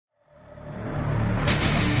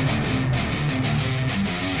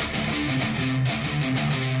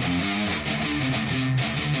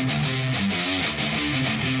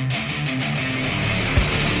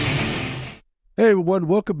Hey everyone,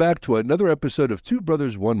 welcome back to another episode of Two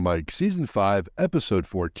Brothers, One Mic, Season 5, Episode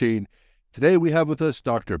 14. Today we have with us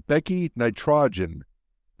Dr. Becky Natrajan.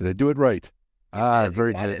 Did I do it right?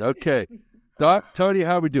 Very good. Okay. Doc, Tony,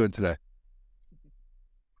 how are we doing today?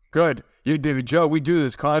 Good. You did, Joe. We do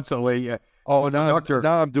this constantly. Oh, So, Doctor.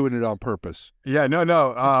 now I'm doing it on purpose. Yeah, no.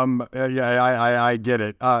 Yeah, I get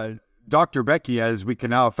it. Dr. Becky, as we can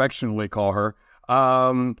now affectionately call her.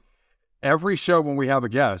 Every show when we have a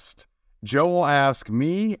guest, Joe will ask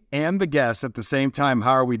me and the guest at the same time,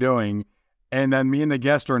 "How are we doing?" And then me and the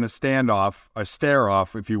guest are in a standoff, a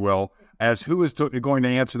stare-off, if you will, as who is going to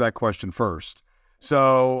answer that question first.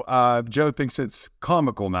 So Joe thinks it's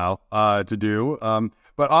comical now to do.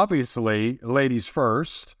 But obviously, ladies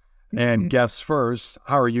first and guests first.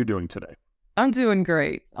 How are you doing today? I'm doing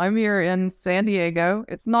great. I'm here in San Diego.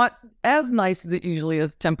 It's not as nice as it usually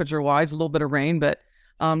is temperature-wise, a little bit of rain, but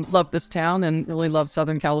love this town and really love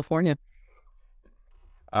Southern California.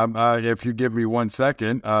 If you give me 1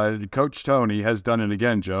 second, Coach Tony has done it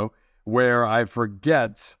again, Joe, where I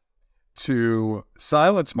forget to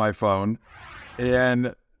silence my phone.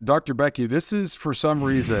 And Dr. Becky, this is for some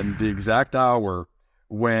reason the exact hour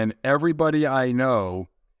when everybody I know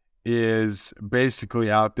is basically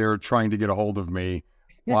out there trying to get a hold of me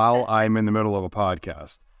while I'm in the middle of a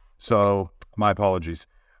podcast. So my apologies.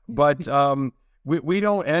 But we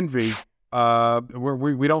don't envy,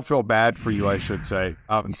 we don't feel bad for you, I should say,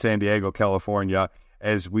 out in San Diego, California,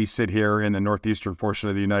 as we sit here in the northeastern portion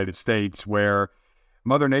of the United States where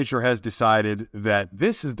Mother Nature has decided that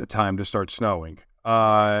this is the time to start snowing,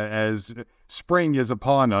 as spring is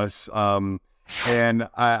upon us. And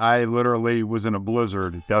I literally was in a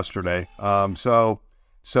blizzard yesterday. So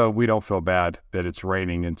we don't feel bad that it's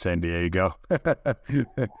raining in San Diego.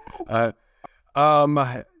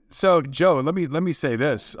 So Joe, let me say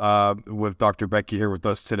this, with Dr. Becky here with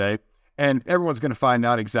us today, and everyone's going to find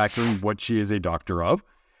out exactly what she is a doctor of.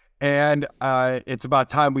 And it's about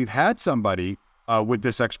time we've had somebody with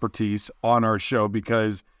this expertise on our show,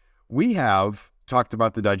 because we have talked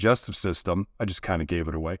about the digestive system. I just kind of gave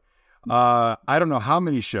it away. I don't know how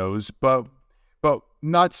many shows, but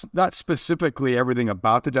not specifically everything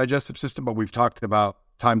about the digestive system, but we've talked about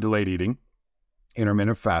time-delayed eating,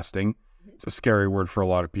 intermittent fasting. It's a scary word for a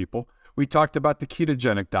lot of people. We talked about the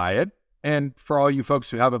ketogenic diet, and for all you folks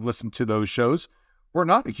who haven't listened to those shows, we're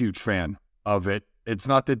not a huge fan of it. It's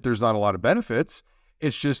not that there's not a lot of benefits.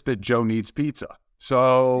 It's just that Joe needs pizza.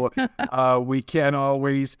 So we can't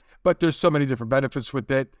always, but there's so many different benefits with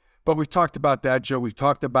it. But we've talked about that, Joe. We've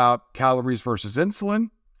talked about calories versus insulin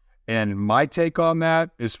and my take on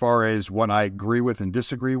that as far as what I agree with and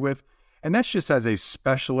disagree with. And that's just as a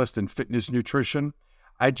specialist in fitness nutrition.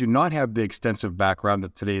 I do not have the extensive background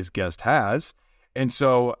that today's guest has. And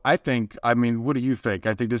so what do you think?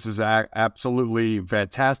 I think this is absolutely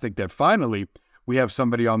fantastic that finally we have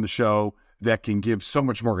somebody on the show that can give so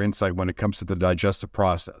much more insight when it comes to the digestive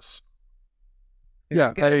process.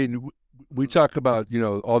 Yeah, I mean, we talk about,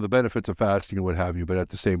 all the benefits of fasting and what have you, but at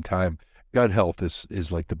the same time, gut health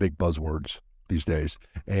is like the big buzzwords these days.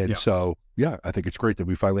 And so, I think it's great that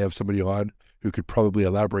we finally have somebody on who could probably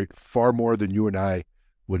elaborate far more than you and I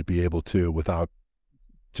would be able to without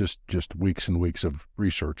just weeks and weeks of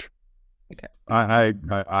research. Okay.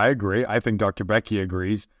 I agree. I think Dr. Becky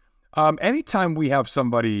agrees. Anytime we have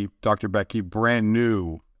somebody, Dr. Becky, brand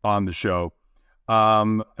new on the show,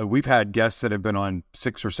 we've had guests that have been on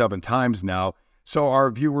 6 or 7 times now. So our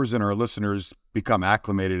viewers and our listeners become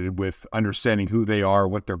acclimated with understanding who they are,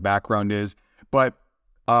 what their background is. But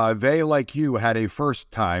they, like you, had a first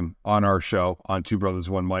time on our show on Two Brothers,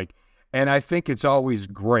 One Mic. And I think it's always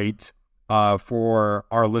great for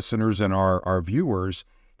our listeners and our viewers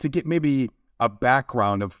to get maybe a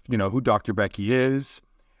background of, who Dr. Becky is,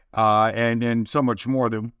 and so much more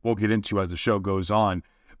that we'll get into as the show goes on.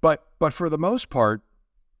 But for the most part,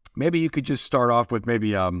 maybe you could just start off with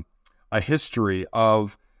maybe a history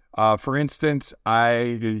of, for instance,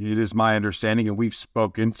 it is my understanding, and we've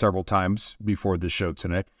spoken several times before this show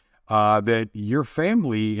today, that your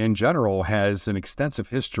family in general has an extensive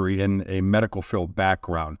history in a medical field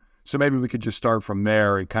background. So maybe we could just start from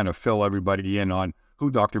there and kind of fill everybody in on who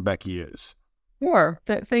Dr. Becky is. Sure.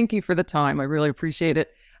 Thank you for the time. I really appreciate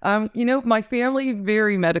it. My family,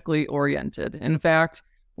 very medically oriented. In fact,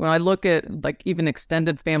 when I look at even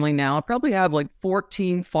extended family now, I probably have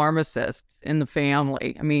 14 pharmacists in the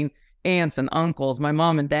family. I mean, aunts and uncles, my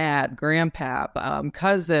mom and dad, grandpap,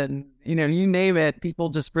 cousins, you name it. People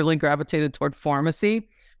just really gravitated toward pharmacy.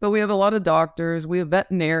 But we have a lot of doctors, we have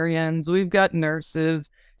veterinarians, we've got nurses.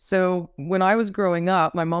 So when I was growing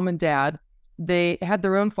up, my mom and dad they had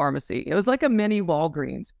their own pharmacy. It was like a mini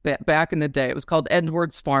Walgreens back in the day. It was called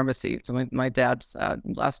Edwards Pharmacy. So my dad's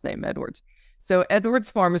last name, Edwards. So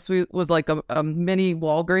Edwards Pharmacy was like a mini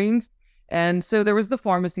Walgreens. And so there was the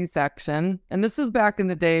pharmacy section. And this was back in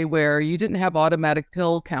the day where you didn't have automatic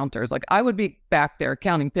pill counters. Like I would be back there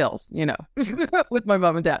counting pills, with my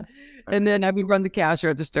mom and dad. And then I would run the cash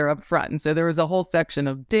register up front. And so there was a whole section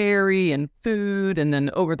of dairy and food and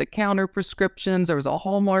then over-the-counter prescriptions. There was a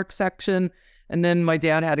Hallmark section. And then my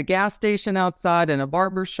dad had a gas station outside and a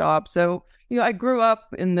barber shop. So, I grew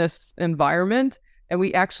up in this environment. And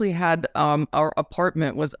we actually had our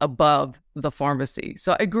apartment was above the pharmacy.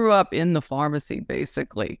 So I grew up in the pharmacy,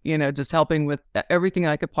 basically, just helping with everything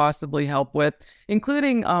I could possibly help with,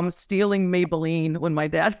 including stealing Maybelline when my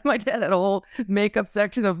dad had a whole makeup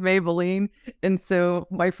section of Maybelline. And so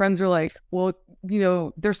my friends were like, well,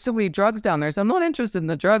 there's so many drugs down there. So I'm not interested in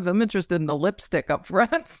the drugs. I'm interested in the lipstick up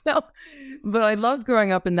front. So, but I loved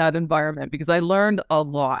growing up in that environment because I learned a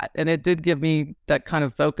lot and it did give me that kind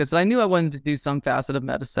of focus. I knew I wanted to do some facet of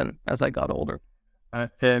medicine as I got older.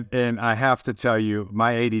 And I have to tell you,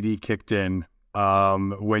 my ADD kicked in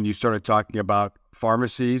when you started talking about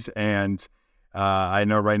pharmacies. And I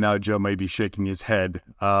know right now Joe may be shaking his head,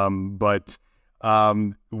 but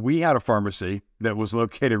we had a pharmacy that was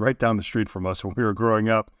located right down the street from us when we were growing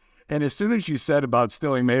up. And as soon as you said about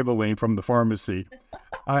stealing Maybelline from the pharmacy,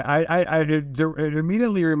 it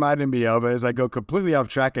immediately reminded me of, as I go completely off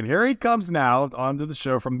track, and here he comes now onto the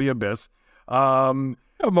show from the abyss.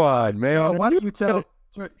 Come on, man. Why don't you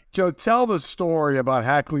tell the story about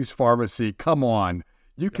Hackley's Pharmacy? Come on.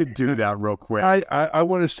 You could do that real quick. I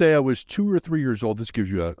want to say I was 2 or 3 years old. This gives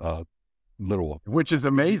you a little, which is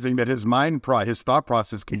amazing that his his thought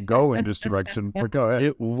process can go in this direction. But go ahead.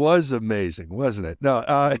 It was amazing, wasn't it? No,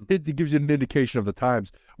 it gives you an indication of the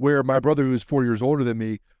times where my brother, who was 4 years older than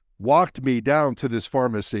me, walked me down to this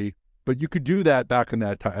pharmacy. But you could do that back in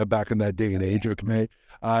that time, back in that day and age. Okay,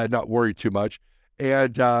 not worry too much.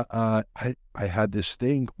 And I had this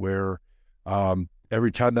thing where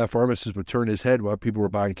every time that pharmacist would turn his head while people were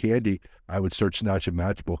buying candy, I would start snatching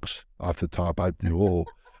matchbooks off the top. I'd do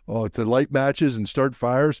to light matches and start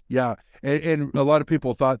fires. Yeah. And a lot of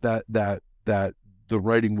people thought that the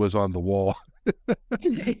writing was on the wall.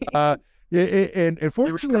 And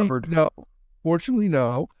fortunately,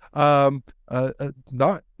 no. Not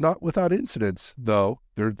without incidents, though.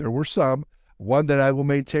 There were some. One that I will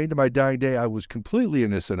maintain to my dying day I was completely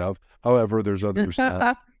innocent of. However, there's others.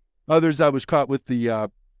 Others I was caught with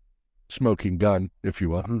the smoking gun, if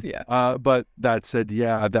you will. Yeah. But that said,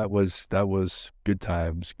 yeah, that was good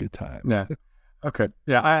times. Good times. Yeah. Okay.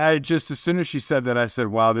 Yeah. I just, as soon as she said that, I said,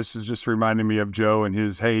 wow, this is just reminding me of Joe and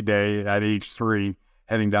his heyday at age 3,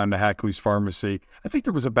 heading down to Hackley's Pharmacy. I think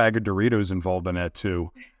there was a bag of Doritos involved in that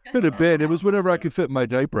too. Could have been. It was whatever I could fit in my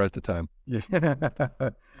diaper at the time. Yeah.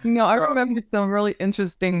 I remember some really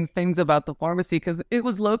interesting things about the pharmacy because it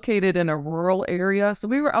was located in a rural area. So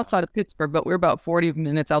we were outside of Pittsburgh, but we were about 40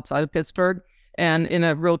 minutes outside of Pittsburgh and in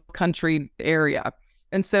a real country area.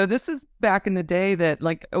 And so this is back in the day that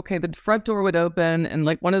the front door would open and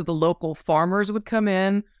one of the local farmers would come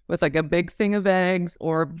in with a big thing of eggs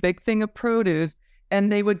or a big thing of produce. And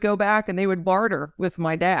they would go back and they would barter with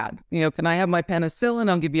my dad. Can I have my penicillin?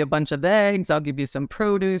 I'll give you a bunch of eggs. I'll give you some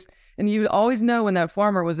produce. And you always know when that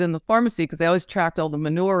farmer was in the pharmacy because they always tracked all the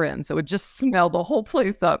manure in. So it just smelled the whole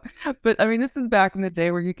place up. But this is back in the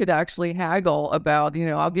day where you could actually haggle about,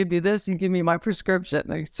 I'll give you this, you give me my prescription.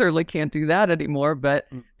 I certainly can't do that anymore, but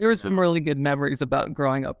there were some really good memories about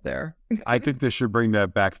growing up there. I think they should bring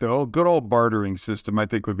that back. The good old bartering system, I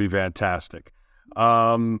think, would be fantastic.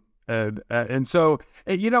 And so,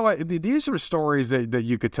 you know what, these are stories that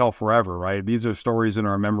you could tell forever, right? These are stories in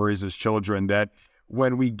our memories as children that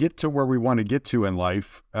when we get to where we want to get to in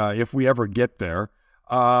life, if we ever get there,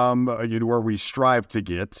 where we strive to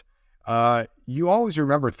get, you always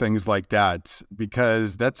remember things like that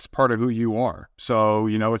because that's part of who you are. So,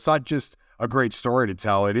 it's not just a great story to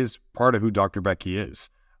tell. It is part of who Dr. Becky is,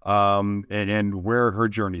 and where her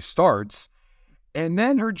journey starts. And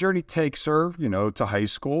then her journey takes her, to high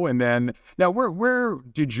school. And then, now, where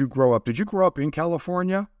did you grow up? Did you grow up in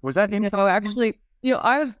California? Was that in? No, actually,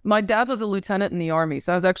 my dad was a lieutenant in the Army,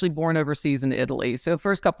 so I was actually born overseas in Italy. So the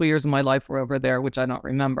first couple of years of my life were over there, which I don't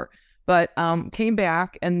remember. But came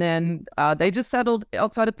back, and then they just settled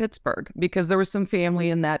outside of Pittsburgh because there was some family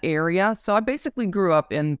in that area. So I basically grew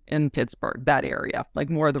up in Pittsburgh, that area,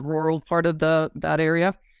 more of the rural part of that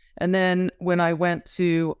area. And then when I went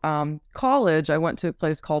to college, I went to a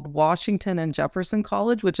place called Washington and Jefferson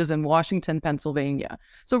College, which is in Washington, Pennsylvania.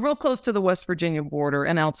 So real close to the West Virginia border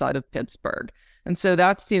and outside of Pittsburgh. And so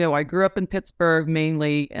that's, I grew up in Pittsburgh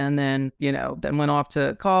mainly, and then, then went off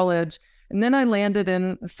to college. And then I landed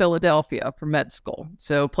in Philadelphia for med school.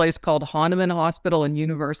 So a place called Hahnemann Hospital and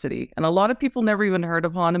University. And a lot of people never even heard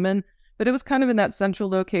of Hahnemann, but it was kind of in that central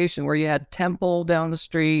location where you had Temple down the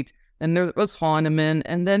street, and there was Hahnemann,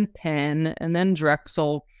 and then Penn, and then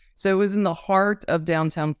Drexel. So it was in the heart of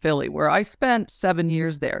downtown Philly, where I spent 7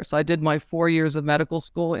 years there. So I did my 4 years of medical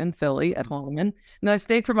school in Philly at Hahnemann, and I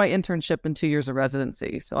stayed for my internship and 2 years of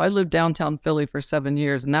residency. So I lived downtown Philly for 7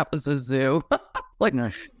 years, and that was a zoo.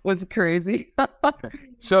 Nice. Was crazy.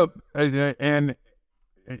 So, and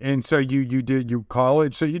so you did your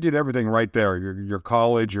college. So you did everything right there. Your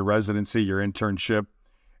college, your residency, your internship,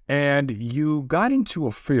 and you got into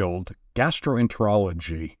a field,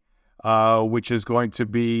 gastroenterology. Which is going to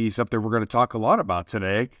be something we're going to talk a lot about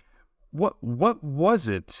today. What was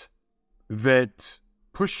it that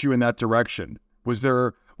pushed you in that direction? What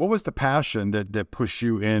was the passion that pushed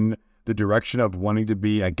you in the direction of wanting to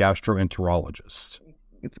be a gastroenterologist?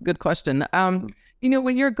 It's a good question.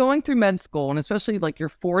 When you're going through med school, and especially like your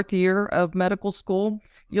 4th year of medical school,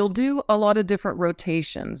 you'll do a lot of different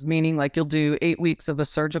rotations, meaning like you'll do 8 weeks of a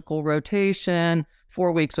surgical rotation,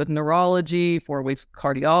 4 weeks with neurology, 4 weeks with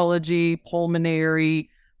cardiology, pulmonary,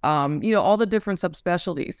 all the different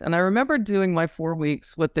subspecialties. And I remember doing my 4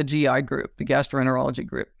 weeks with the GI group, the gastroenterology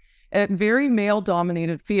group, a very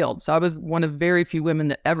male-dominated field. So I was one of very few women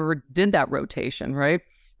that ever did that rotation, right?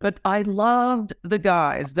 But I loved the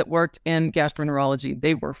guys that worked in gastroenterology.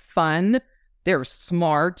 They were fun. They were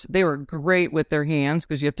smart. They were great with their hands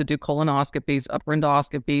because you have to do colonoscopies, upper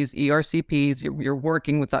endoscopies, ERCPs. You're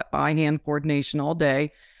working with that eye-hand coordination all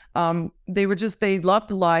day. They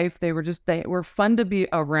loved life. They were fun to be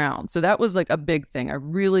around. So that was like a big thing. I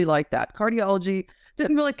really liked that. Cardiology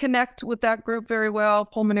didn't really connect with that group very well.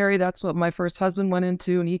 Pulmonary, that's what my first husband went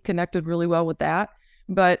into, and he connected really well with that.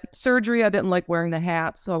 But surgery, I didn't like wearing the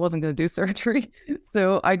hat, so I wasn't going to do surgery.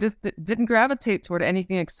 So I just didn't gravitate toward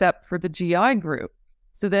anything except for the GI group.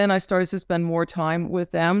 So then I started to spend more time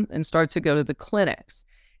with them and started to go to the clinics.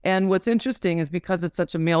 And what's interesting is because it's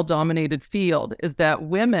such a male-dominated field is that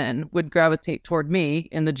women would gravitate toward me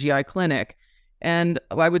in the GI clinic. And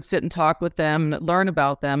I would sit and talk with them, learn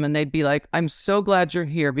about them, and they'd be like, I'm so glad you're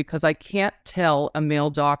here because I can't tell a male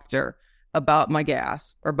doctor about my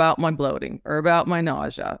gas or about my bloating or about my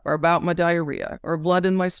nausea or about my diarrhea or blood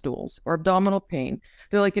in my stools or abdominal pain.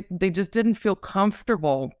 They're like, they just didn't feel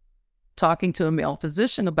comfortable talking to a male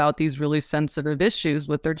physician about these really sensitive issues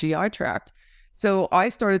with their GI tract. So I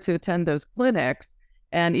started to attend those clinics,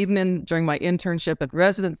 and even during my internship at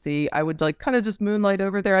residency, I would kind of just moonlight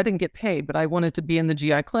over there. I didn't get paid, but I wanted to be in the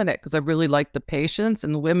GI clinic because I really liked the patients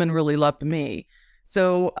and the women really loved me.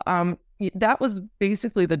 So that was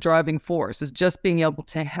basically the driving force, is just being able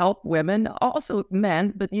to help women, also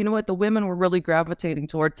men. But you know what? The women were really gravitating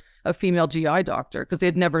toward a female GI doctor because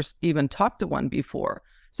they'd never even talked to one before.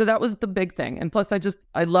 So that was the big thing. And plus,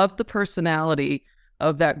 I loved the personality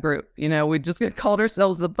of that group. We just called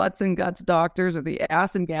ourselves the butts and guts doctors or the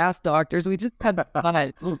ass and gas doctors. We just had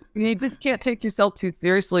fun. You just can't take yourself too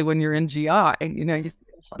seriously when you're in GI. You see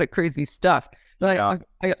a lot of crazy stuff. But yeah.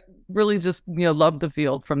 I really just loved the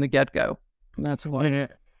field from the get-go. And that's why. Yeah.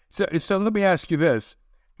 So let me ask you this.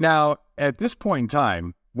 Now, at this point in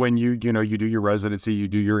time, when you do your residency, you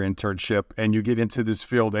do your internship, and you get into this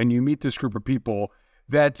field and you meet this group of people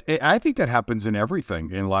that I think that happens in everything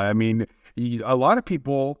in life. I mean, a lot of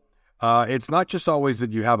people, it's not just always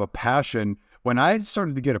that you have a passion. When I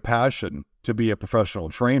started to get a passion to be a professional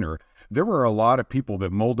trainer, there were a lot of people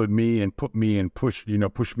that molded me and put me and pushed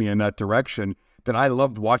me in that direction, that I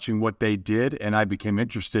loved watching what they did, and I became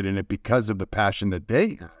interested in it because of the passion that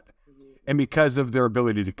they had and because of their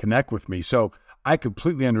ability to connect with me. So I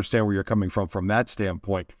completely understand where you're coming from that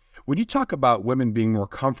standpoint. When you talk about women being more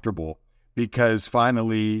comfortable because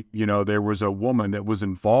finally, there was a woman that was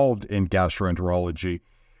involved in gastroenterology,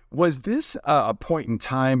 was this a point in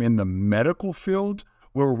time in the medical field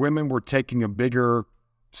where women were taking a bigger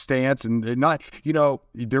stance and not,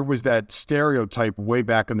 there was that stereotype way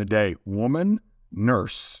back in the day, woman,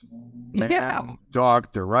 nurse, man,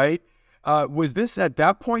 doctor, right? Was this at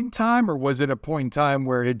that point in time, or was it a point in time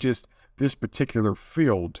where this particular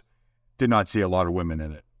field did not see a lot of women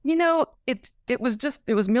in it? It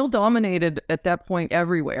was male dominated at that point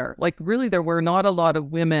everywhere. Like really, there were not a lot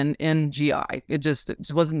of women in GI. It just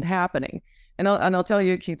wasn't happening. And I'll tell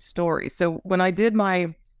you a cute story. So when I did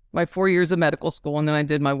my 4 years of medical school, and then I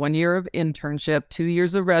did my 1 year of internship, 2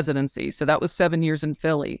 years of residency. So that was 7 years in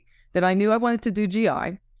Philly. That I knew I wanted to do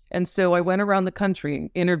GI. And so I went around the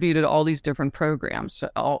country, interviewed at all these different programs,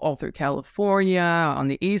 all through California, on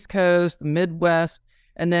the East Coast, the Midwest.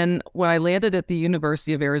 And then when I landed at the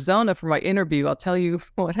University of Arizona for my interview, I'll tell you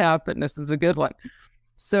what happened. This is a good one.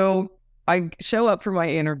 So I show up for my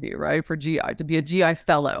interview, right, for GI, to be a GI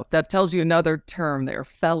fellow. That tells you another term there,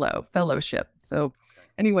 fellowship. So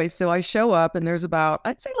anyway, so I show up and there's about,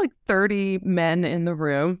 I'd say like 30 men in the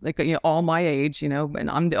room, like, all my age, and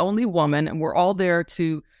I'm the only woman, and we're all there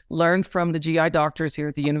to learn from the GI doctors here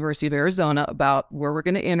at the University of Arizona about where we're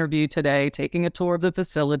going to interview today, taking a tour of the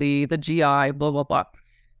facility, the GI, blah, blah, blah.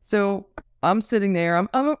 So I'm sitting there, I'm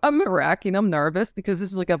a wreck, I'm nervous because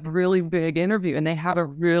this is like a really big interview and they have a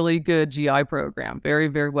really good GI program, very,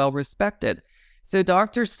 very well respected. So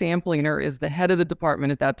Dr. Sampliner is the head of the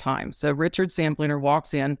department at that time. So Richard Sampliner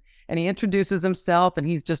walks in and he introduces himself and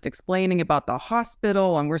he's just explaining about the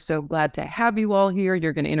hospital, and we're so glad to have you all here.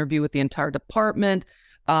 You're going to interview with the entire department.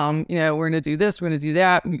 We're going to do this, we're going to do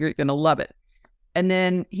that, and you're going to love it. And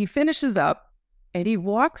then he finishes up and he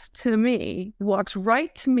walks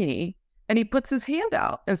right to me, and he puts his hand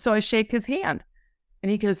out. And so I shake his hand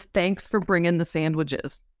and he goes, "Thanks for bringing the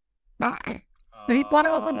sandwiches." So he thought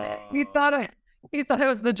it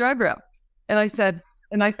was the drug rep. And I said,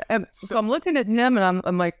 so I'm looking at him and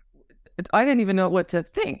I'm like, I didn't even know what to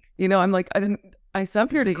think. I'm like, I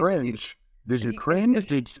sat here to cringe. Did you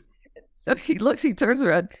cringe? So he turns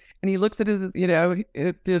around and he looks at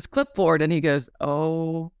his clipboard and he goes,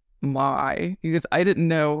 "Oh my." He goes, "I didn't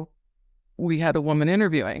know we had a woman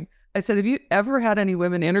interviewing." I said, "Have you ever had any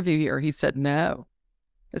women interview here?" He said, "No."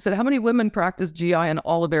 I said, "How many women practice GI in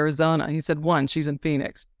all of Arizona?" He said, "One, she's in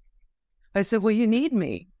Phoenix." I said, "Well, you need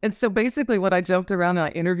me." And so basically what I jumped around and I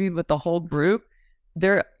interviewed with the whole group,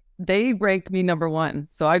 they ranked me number one.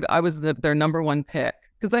 So I was their number one pick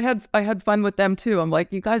because I had fun with them too. I'm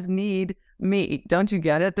like, "You guys need me. Don't you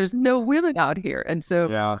get it? There's no women out here." And so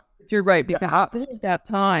yeah. You're right, because at that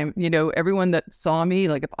time, everyone that saw me,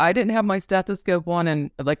 like if I didn't have my stethoscope on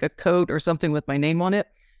and like a coat or something with my name on it,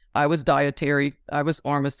 I was dietary, I was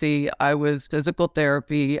pharmacy, I was physical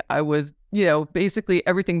therapy, I was, basically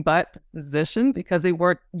everything but physician, because they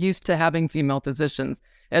weren't used to having female physicians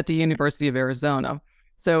at the University of Arizona.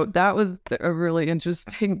 So that was a really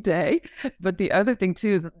interesting day. But the other thing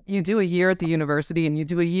too is you do a year at the university and you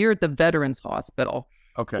do a year at the Veterans Hospital.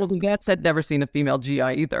 Okay. Well, the vets had never seen a female GI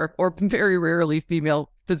either, or very rarely female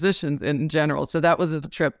physicians in general. So that was a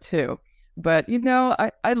trip too. But,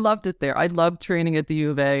 I loved it there. I loved training at the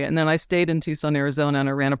U of A. And then I stayed in Tucson, Arizona, and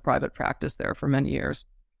I ran a private practice there for many years.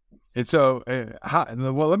 And so,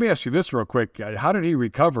 let me ask you this real quick. How did he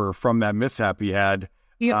recover from that mishap he had?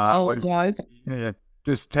 He apologized.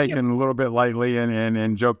 Just taken a little bit lightly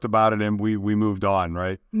and joked about it, and we moved on,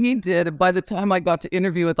 right? He did. By the time I got to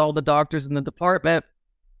interview with all the doctors in the department,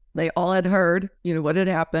 they all had heard, what had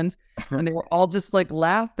happened, and they were all just like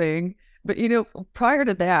laughing. But, prior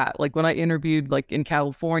to that, like when I interviewed like in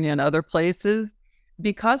California and other places,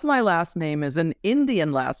 because my last name is an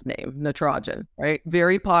Indian last name, Natrajan, right?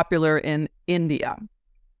 Very popular in India.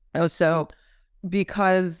 So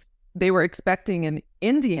because they were expecting an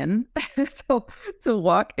Indian to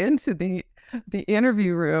walk into the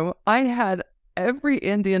interview room, I had every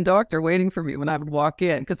Indian doctor waiting for me when I would walk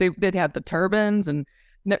in, because they'd have the turbans and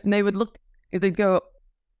they would look, they'd go,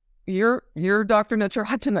 You're Dr.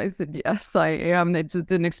 Natrajan?" I said, "Yes, I am." They just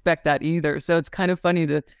didn't expect that either. So it's kind of funny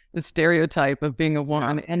the stereotype of being a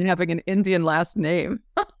woman and having an Indian last name.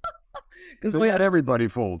 So we had everybody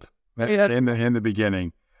fooled in the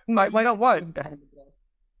beginning. What?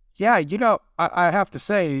 Yeah, I have to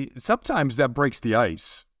say, sometimes that breaks the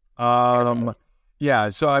ice.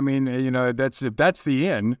 Yeah, so I mean, if that's the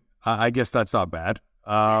in, I guess that's not bad.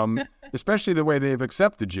 Especially the way they've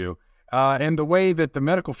accepted you. And the way that the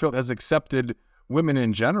medical field has accepted women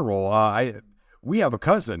in general. We have a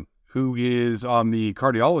cousin who is on the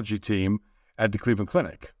cardiology team at the Cleveland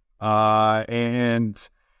Clinic. That's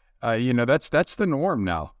the norm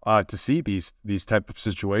now, to see these type of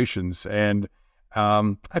situations. And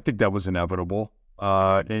I think that was inevitable.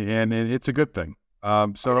 And it's a good thing.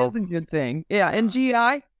 So it is a good thing. Yeah. And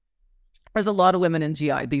GI, there's a lot of women in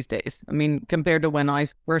GI these days. I mean, compared to when I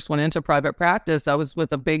first went into private practice, I was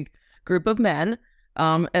with a big group of men.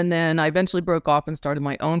 And then I eventually broke off and started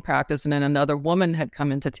my own practice. And then another woman had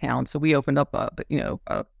come into town. So we opened up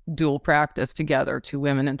a dual practice together, 2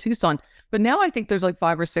 women in Tucson. But now I think there's like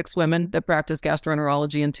 5 or 6 women that practice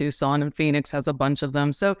gastroenterology in Tucson, and Phoenix has a bunch of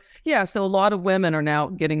them. So yeah, so a lot of women are now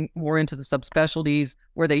getting more into the subspecialties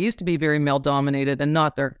where they used to be very male dominated, and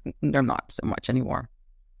they're not so much anymore.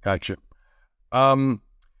 Gotcha. I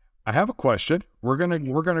have a question we're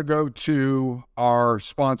gonna go to our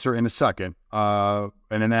sponsor in a second, and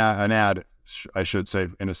an ad, I should say,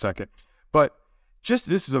 in a second. But this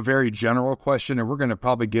is a very general question, and we're going to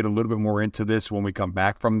probably get a little bit more into this when we come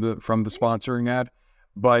back from the sponsoring ad.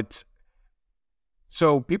 But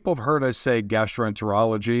so people have heard us say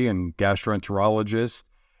gastroenterology and gastroenterologist,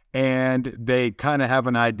 and they kind of have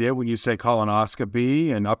an idea when you say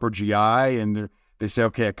colonoscopy and upper GI, and they say,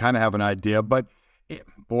 okay, I kind of have an idea. But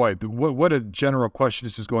boy, what a general question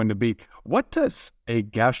this is going to be. What does a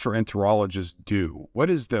gastroenterologist do?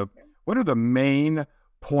 What are the main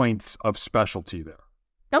points of specialty there?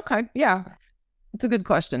 Okay, yeah, it's a good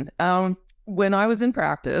question. When I was in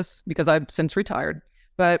practice, because I've since retired,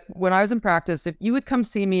 but when I was in practice, if you would come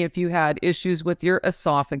see me if you had issues with your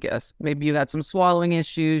esophagus, maybe you had some swallowing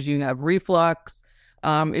issues, you have reflux,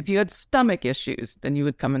 if you had stomach issues, then you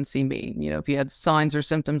would come and see me. If you had signs or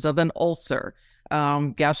symptoms of an ulcer,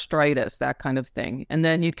 gastritis, that kind of thing. And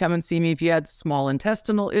then you'd come and see me if you had small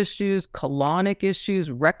intestinal issues, colonic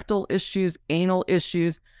issues, rectal issues, anal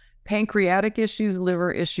issues, pancreatic issues,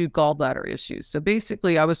 liver issue, gallbladder issues. So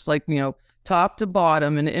basically I was like, top to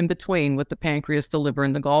bottom and in between with the pancreas, the liver,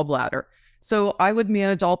 and the gallbladder. So I would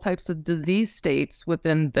manage all types of disease states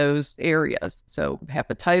within those areas. So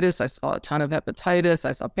hepatitis, I saw a ton of hepatitis.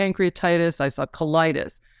 I saw pancreatitis. I saw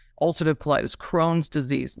colitis, ulcerative colitis, Crohn's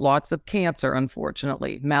disease, lots of cancer,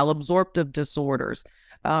 unfortunately, malabsorptive disorders.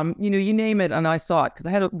 You name it, and I saw it because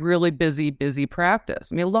I had a really busy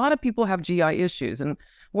practice. I mean, a lot of people have GI issues, and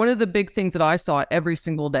one of the big things that I saw every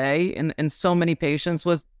single day in so many patients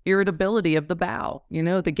was irritability of the bowel.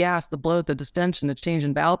 The gas, the bloat, the distension, the change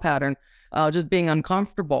in bowel pattern, just being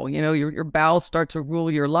uncomfortable. Your bowels start to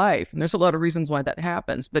rule your life, and there's a lot of reasons why that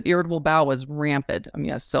happens. But irritable bowel was rampant. I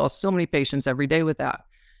mean, I saw so many patients every day with that.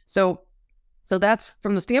 So that's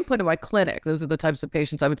from the standpoint of my clinic. Those are the types of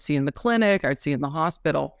patients I would see in the clinic, I'd see in the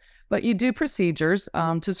hospital. But you do procedures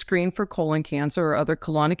to screen for colon cancer or other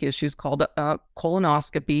colonic issues called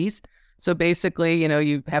colonoscopies. So basically,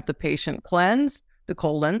 you have the patient cleanse the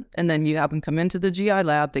colon, and then you have them come into the GI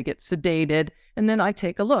lab, they get sedated, and then I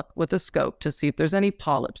take a look with a scope to see if there's any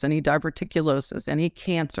polyps, any diverticulosis, any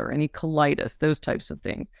cancer, any colitis, those types of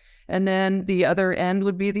things. And then the other end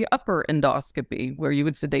would be the upper endoscopy, where you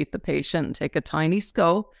would sedate the patient and take a tiny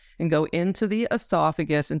scope and go into the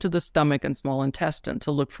esophagus, into the stomach and small intestine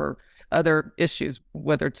to look for other issues,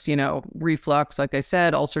 whether it's, reflux, like I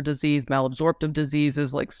said, ulcer disease, malabsorptive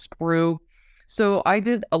diseases like sprue. So I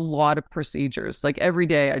did a lot of procedures. Like every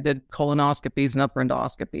day I did colonoscopies and upper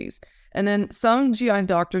endoscopies. And then some GI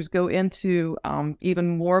doctors go into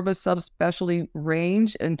even more of a subspecialty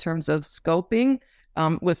range in terms of scoping,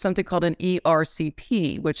 with something called an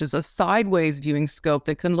ERCP, which is a sideways viewing scope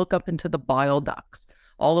that can look up into the bile ducts,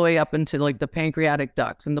 all the way up into like the pancreatic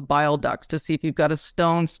ducts and the bile ducts to see if you've got a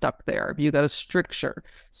stone stuck there, if you've got a stricture,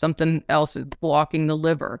 something else is blocking the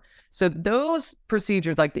liver. So those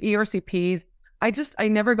procedures, like the ERCPs, I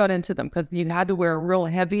never got into them because you had to wear a real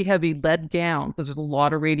heavy lead gown because there's a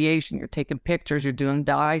lot of radiation. You're taking pictures, you're doing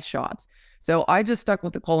dye shots. So I just stuck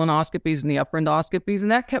with the colonoscopies and the upper endoscopies, and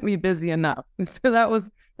that kept me busy enough. So that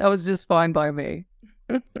was just fine by me.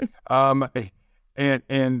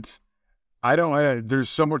 And I don't. There's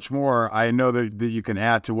so much more I know that you can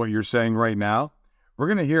add to what you're saying right now. We're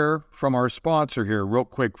going to hear from our sponsor here real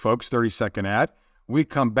quick, folks. 30-second ad. We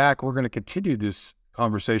come back. We're going to continue this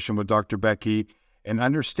conversation with Dr. Becky and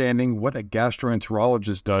understanding what a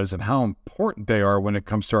gastroenterologist does and how important they are when it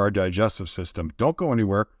comes to our digestive system. Don't go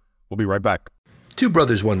anywhere. We'll be right back. Two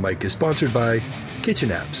Brothers, One Mic is sponsored by Kitchen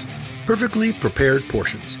Abs, perfectly prepared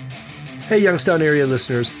portions. Hey, Youngstown area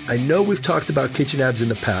listeners, I know we've talked about Kitchen Abs in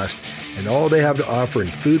the past and all they have to offer in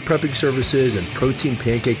food prepping services and protein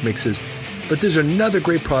pancake mixes, but there's another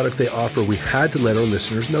great product they offer we had to let our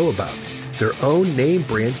listeners know about, their own name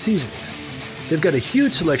brand seasonings. They've got a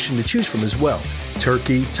huge selection to choose from as well.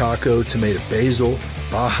 Turkey, taco, tomato basil,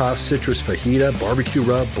 Baja, citrus fajita, barbecue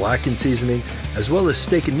rub, blackened seasoning, as well as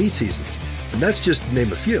steak and meat seasons. And that's just to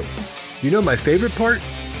name a few. You know my favorite part?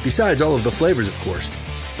 Besides all of the flavors, of course,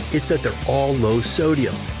 it's that they're all low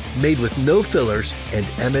sodium, made with no fillers and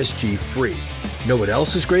MSG free. Know what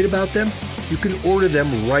else is great about them? You can order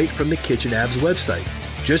them right from the Kitchen Abs website.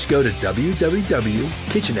 Just go to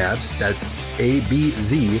www.kitchenabs, that's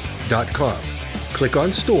ABZ.com. Click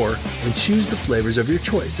on store and choose the flavors of your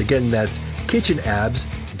choice. Again, that's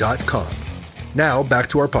kitchenabs.com. Now back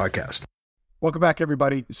to our podcast. Welcome back,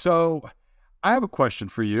 everybody. So I have a question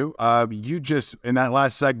for you. You just, in that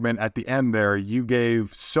last segment at the end there, you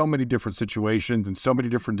gave so many different situations and so many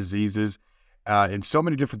different diseases and so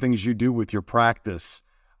many different things you do with your practice.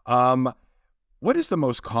 What is the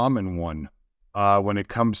most common one when it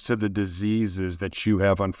comes to the diseases that you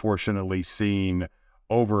have unfortunately seen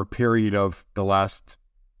over a period of the last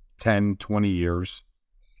 10, 20 years?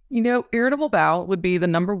 Irritable bowel would be the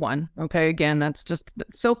number one. Okay. Again, that's just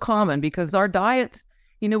so common because our diets,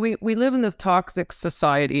 we live in this toxic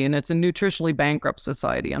society and it's a nutritionally bankrupt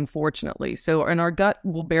society, unfortunately. So, and our gut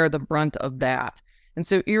will bear the brunt of that. And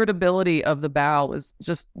so irritability of the bowel is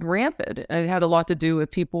just rampant. And it had a lot to do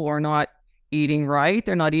with people who are not eating right.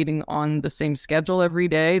 They're not eating on the same schedule every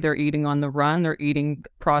day. They're eating on the run. They're eating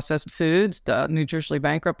processed foods, nutritionally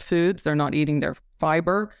bankrupt foods. They're not eating their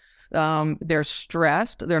fiber. They're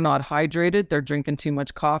stressed. They're not hydrated. They're drinking too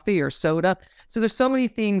much coffee or soda. So there's so many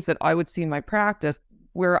things that I would see in my practice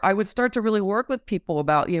where I would start to really work with people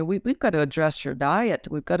about, we've got to address your diet.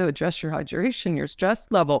 We've got to address your hydration, your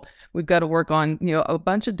stress level. We've got to work on, a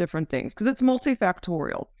bunch of different things because it's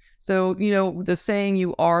multifactorial. So, the saying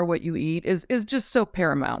you are what you eat is just so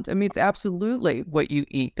paramount. I mean, it's absolutely what you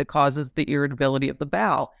eat that causes the irritability of the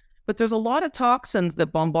bowel. But there's a lot of toxins that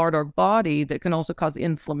bombard our body that can also cause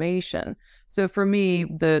inflammation. So for me,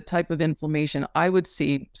 the type of inflammation I would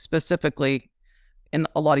see specifically in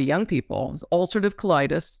a lot of young people is ulcerative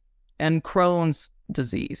colitis and Crohn's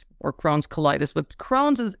disease or Crohn's colitis. But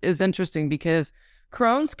Crohn's is interesting because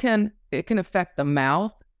Crohn's can affect the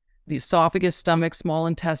mouth, the esophagus, stomach, small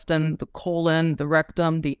intestine, the colon, the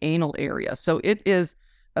rectum, the anal area. So it is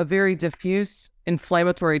a very diffuse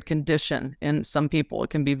inflammatory condition in some people. It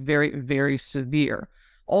can be very, very severe.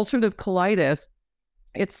 Ulcerative colitis,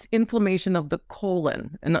 it's inflammation of the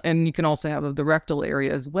colon, and you can also have of the rectal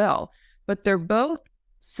area as well. But they're both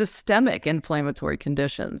systemic inflammatory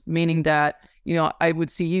conditions, meaning that, I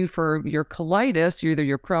would see you for your colitis, either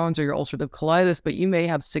your Crohn's or your ulcerative colitis, but you may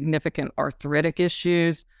have significant arthritic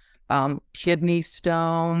issues, kidney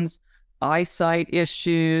stones, eyesight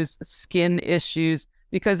issues, skin issues,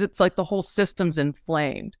 because it's like the whole system's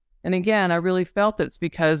inflamed. And again, I really felt that it's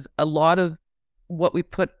because a lot of what we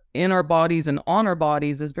put in our bodies and on our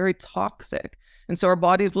bodies is very toxic. And so our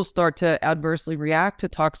bodies will start to adversely react to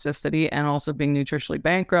toxicity and also being nutritionally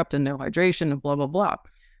bankrupt and no hydration and blah, blah, blah.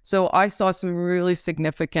 So I saw some really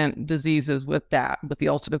significant diseases with that, with the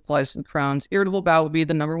ulcerative colitis and Crohn's. Irritable bowel would be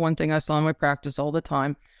the number one thing I saw in my practice all the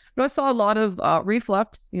time. But I saw a lot of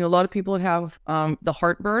reflux. A lot of people that have the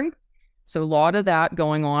heartburn. So a lot of that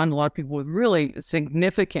going on, a lot of people with really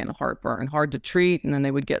significant heartburn, hard to treat. And then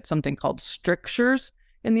they would get something called strictures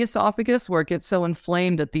in the esophagus, where it gets so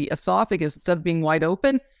inflamed that the esophagus, instead of being wide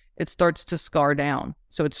open, it starts to scar down.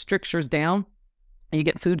 So it strictures down and you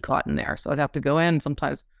get food caught in there. So I'd have to go in,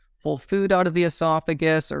 sometimes pull food out of the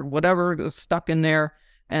esophagus or whatever was stuck in there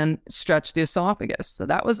and stretch the esophagus. So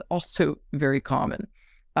that was also very common.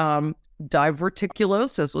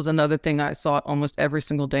 Diverticulosis was another thing I saw almost every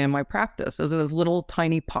single day in my practice. Those are those little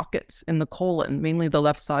tiny pockets in the colon, mainly the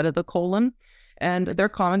left side of the colon. And they're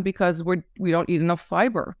common because we don't eat enough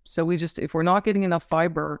fiber. So if we're not getting enough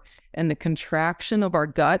fiber and the contraction of our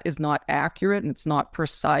gut is not accurate and it's not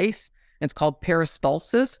precise, it's called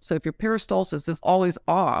peristalsis. So if your peristalsis is always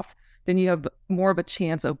off, then you have more of a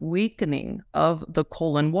chance of weakening of the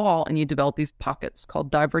colon wall and you develop these pockets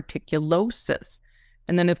called diverticulosis.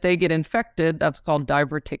 And then if they get infected, that's called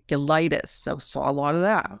diverticulitis. So saw a lot of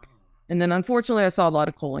that. And then unfortunately, I saw a lot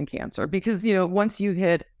of colon cancer because, once you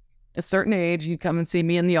hit a certain age, you come and see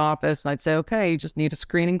me in the office and I'd say, okay, you just need a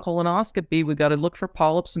screening colonoscopy. We got to look for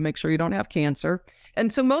polyps and make sure you don't have cancer.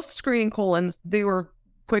 And so most screening colons, they were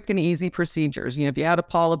quick and easy procedures. If you had a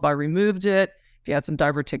polyp, I removed it. If you had some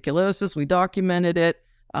diverticulosis, we documented it.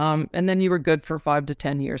 And then you were good for 5 to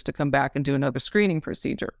 10 years to come back and do another screening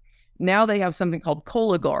procedure. Now they have something called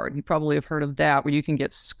Cologuard. You probably have heard of that, where you can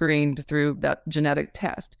get screened through that genetic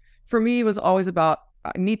test. For me, it was always about,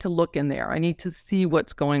 I need to look in there. I need to see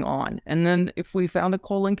what's going on. And then if we found a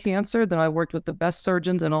colon cancer, then I worked with the best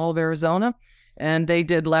surgeons in all of Arizona, and they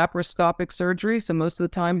did laparoscopic surgery. So most of the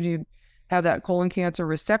time you'd have that colon cancer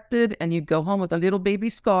resected and you'd go home with a little baby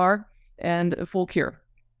scar and a full cure.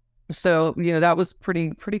 So, that was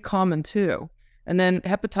pretty common too. And then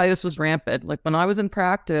hepatitis was rampant. Like when I was in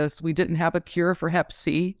practice, we didn't have a cure for Hep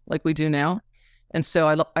C like we do now. And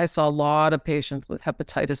so I saw a lot of patients with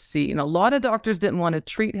hepatitis C. And a lot of doctors didn't want to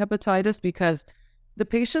treat hepatitis because the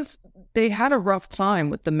patients, they had a rough time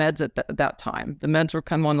with the meds at that time. The meds were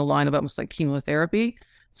kind of on the line of almost like chemotherapy.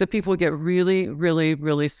 So people would get really, really,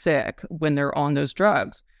 really sick when they're on those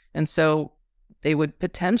drugs. And so they would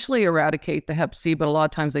potentially eradicate the Hep C, but a lot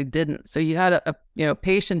of times they didn't. So you had a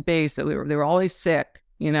patient base that they were always sick.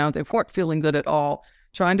 They weren't feeling good at all,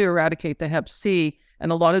 trying to eradicate the Hep C.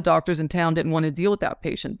 And a lot of doctors in town didn't want to deal with that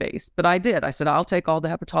patient base. But I did. I said, I'll take all the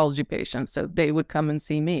hepatology patients. So they would come and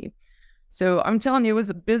see me. So I'm telling you, it was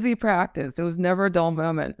a busy practice. It was never a dull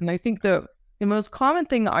moment. And I think the most common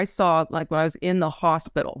thing I saw, like when I was in the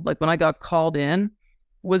hospital, like when I got called in,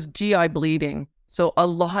 was GI bleeding. So a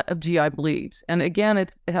lot of GI bleeds. And again,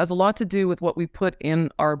 it has a lot to do with what we put in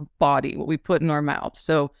our body, what we put in our mouth.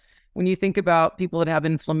 So when you think about people that have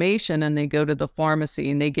inflammation and they go to the pharmacy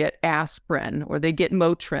and they get aspirin or they get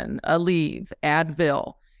Motrin, Aleve,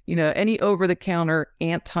 Advil, any over-the-counter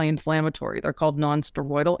anti-inflammatory. They're called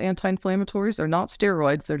non-steroidal anti-inflammatories. They're not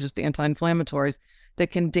steroids. They're just anti-inflammatories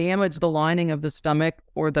that can damage the lining of the stomach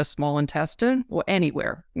or the small intestine or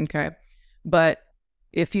anywhere, okay? But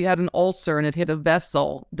if you had an ulcer and it hit a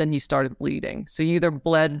vessel, then you started bleeding. So you either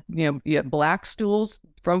bled, you had black stools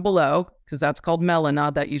from below, because that's called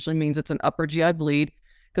melena. That usually means it's an upper GI bleed,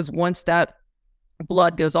 because once that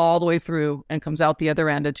blood goes all the way through and comes out the other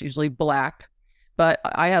end, it's usually black. But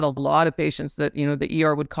I had a lot of patients that, the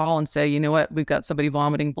ER would call and say, you know what, we've got somebody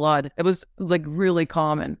vomiting blood. It was like really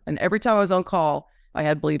common. And every time I was on call, I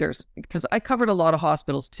had bleeders, because I covered a lot of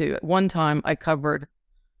hospitals too. At one time, I covered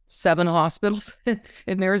 7 hospitals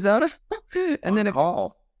in Arizona. And then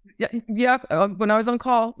call. Yeah. When I was on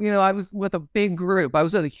call, I was with a big group. I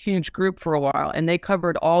was with a huge group for a while, and they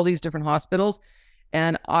covered all these different hospitals.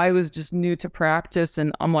 And I was just new to practice,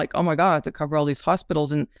 and I'm like, oh my God, I have to cover all these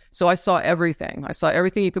hospitals. And so I saw everything. I saw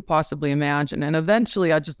everything you could possibly imagine. And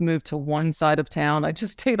eventually I just moved to one side of town. I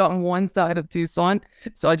just stayed on one side of Tucson.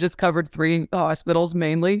 So I just covered 3 hospitals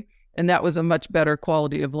mainly. And that was a much better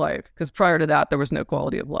quality of life, because prior to that, there was no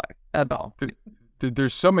quality of life at all.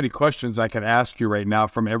 There's so many questions I can ask you right now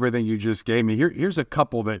from everything you just gave me. Here's a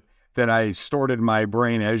couple that I stored in my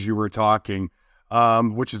brain as you were talking,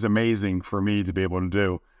 which is amazing for me to be able to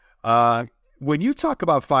do. When you talk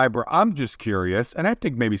about fiber, I'm just curious, and I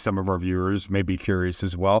think maybe some of our viewers may be curious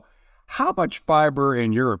as well. How much fiber,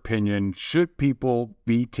 in your opinion, should people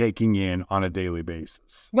be taking in on a daily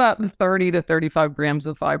basis? About 30 to 35 grams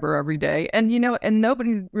of fiber every day. And, and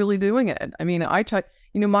nobody's really doing it. I mean, I try,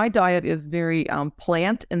 my diet is very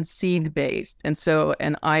plant and seed based. And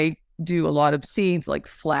I do a lot of seeds like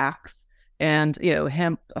flax and,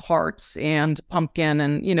 hemp hearts and pumpkin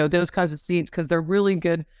and, those kinds of seeds, because they're really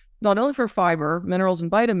good, not only for fiber, minerals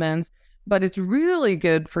and vitamins, but it's really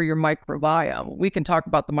good for your microbiome. We can talk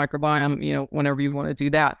about the microbiome, whenever you want to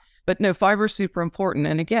do that. But no, fiber is super important.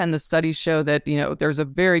 And again, the studies show that, there's a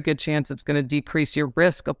very good chance it's going to decrease your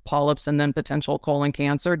risk of polyps and then potential colon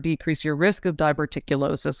cancer, decrease your risk of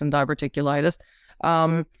diverticulosis and diverticulitis,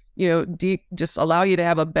 just allow you to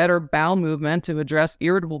have a better bowel movement to address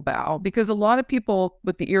irritable bowel. Because a lot of people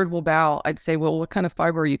with the irritable bowel, I'd say, well, what kind of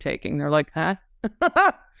fiber are you taking? They're like, huh?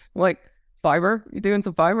 Like, fiber? You doing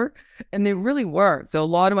some fiber? And they really were. So a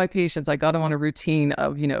lot of my patients, I got them on a routine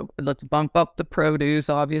of, let's bump up the produce,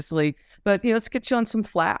 obviously, but, let's get you on some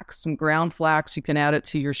flax, some ground flax. You can add it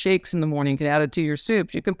to your shakes in the morning. You can add it to your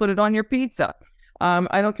soups. You can put it on your pizza.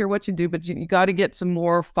 I don't care what you do, but you got to get some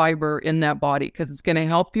more fiber in that body, because it's going to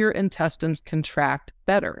help your intestines contract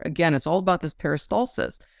better. Again, it's all about this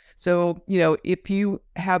peristalsis. So, if you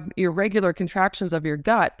have irregular contractions of your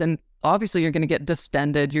gut, then obviously you're going to get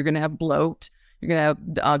distended, you're going to have bloat, you're going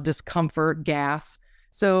to have discomfort, gas.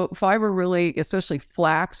 So fiber really, especially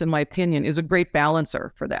flax, in my opinion, is a great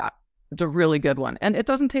balancer for that. It's a really good one. And it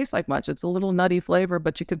doesn't taste like much. It's a little nutty flavor,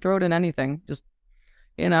 but you could throw it in anything. Just,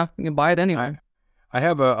 you can buy it anywhere. I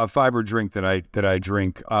have a fiber drink that I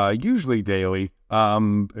drink usually daily. I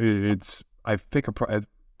think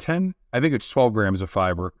it's 12 grams of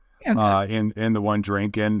fiber in the one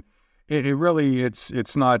drink. And I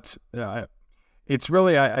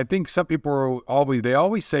think some people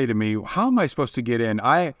always say to me, how am I supposed to get in?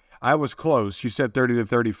 I was close. You said 30 to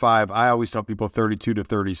 35. I always tell people 32 to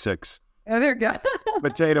 36. Oh, there you go.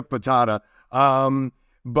 Potato.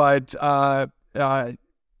 But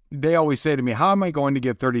they always say to me, how am I going to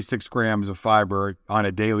get 36 grams of fiber on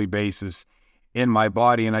a daily basis in my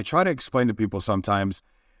body? And I try to explain to people sometimes,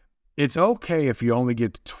 it's okay if you only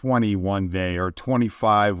get 20 one day or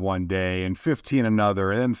 25 one day and 15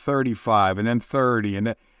 another, and then 35 and then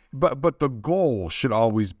 30. But the goal should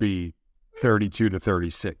always be 32 to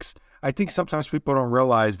 36. I think sometimes people don't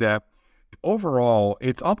realize that overall,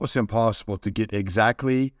 it's almost impossible to get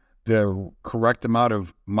exactly the correct amount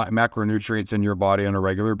of macronutrients in your body on a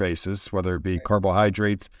regular basis, whether it be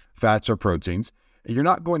carbohydrates, fats, or proteins. You're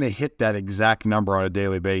not going to hit that exact number on a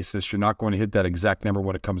daily basis. You're not going to hit that exact number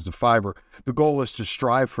when it comes to fiber. The goal is to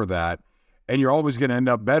strive for that, and you're always going to end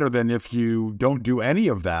up better than if you don't do any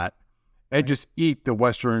of that and just eat the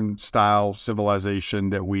Western style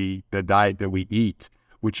civilization the diet that we eat,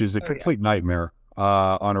 which is a complete nightmare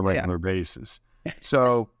on a regular basis.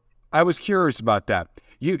 So I was curious about that.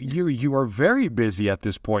 you are very busy at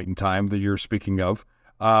this point in time that you're speaking of.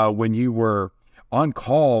 When you were on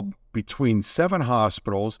call between 7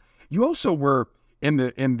 hospitals, you also were in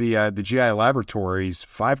the GI laboratories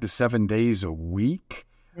 5 to 7 days a week,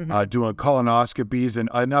 doing colonoscopies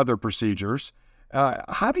and other procedures.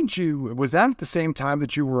 Was that at the same time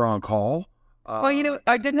that you were on call? Well,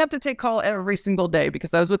 I didn't have to take call every single day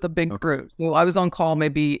because I was with a big group. Well, I was on call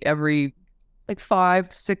maybe every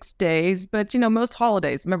 5-6 days, but most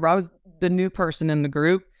holidays. Remember, I was the new person in the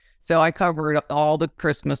group, so I covered up all the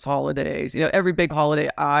Christmas holidays. Every big holiday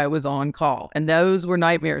I was on call, and those were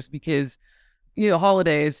nightmares because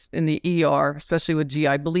holidays in the ER, especially with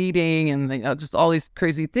GI bleeding and just all these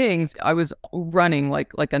crazy things, I was running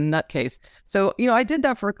like a nutcase. So I did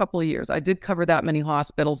that for a couple of years. I did cover that many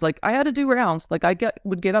hospitals. Like I had to do rounds. Like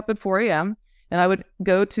would get up at 4 a.m. and I would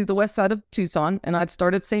go to the west side of Tucson, and I'd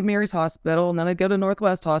start at St. Mary's Hospital, and then I'd go to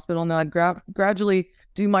Northwest Hospital, and then I'd gradually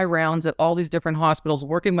do my rounds at all these different hospitals,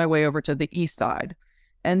 working my way over to the east side.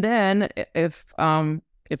 And then if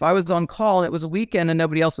I was on call and it was a weekend and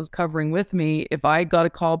nobody else was covering with me, if I got a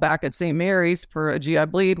call back at St. Mary's for a GI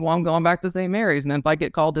bleed, well, I'm going back to St. Mary's. And then if I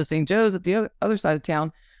get called to St. Joe's at the other side of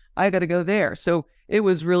town, I got to go there. So it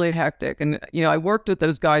was really hectic. And, I worked with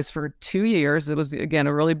those guys for 2 years. It was, again,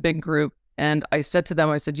 a really big group. And I said to them,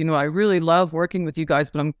 I said, I really love working with you guys,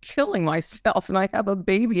 but I'm killing myself and I have a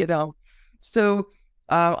baby at home. So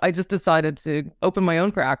I just decided to open my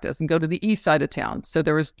own practice and go to the east side of town. So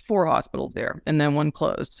there was 4 hospitals there and then 1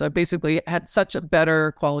 closed. So I basically had such a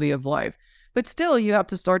better quality of life. But still, you have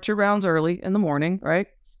to start your rounds early in the morning, right?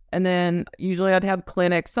 And then usually I'd have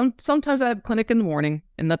clinics. Sometimes I have clinic in the morning,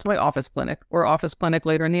 and that's my office clinic, or office clinic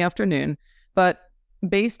later in the afternoon. But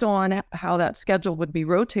based on how that schedule would be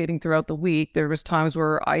rotating throughout the week, there was times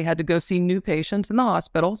where I had to go see new patients in the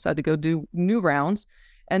hospital. So I had to go do new rounds.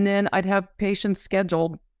 And then I'd have patients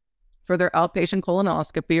scheduled for their outpatient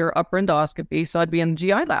colonoscopy or upper endoscopy. So I'd be in the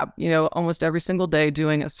GI lab, almost every single day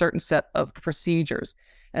doing a certain set of procedures.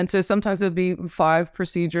 And so sometimes it would be 5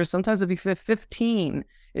 procedures, sometimes it'd be 15.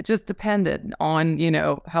 It just depended on,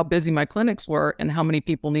 how busy my clinics were and how many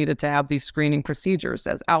people needed to have these screening procedures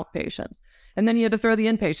as outpatients. And then you had to throw the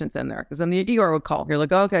inpatients in there because then the ER would call. You're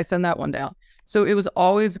like, oh, okay, send that one down. So it was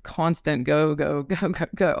always constant go, go, go, go,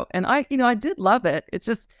 go. And I did love it. It's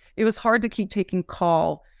just, it was hard to keep taking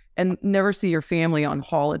call and never see your family on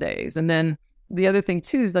holidays. And then the other thing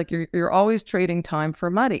too is like you're always trading time for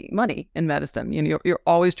money in medicine. You're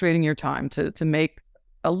always trading your time to make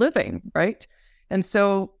a living, right? And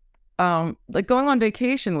so like going on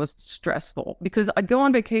vacation was stressful because I'd go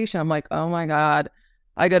on vacation. I'm like, oh my God,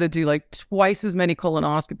 I got to do like twice as many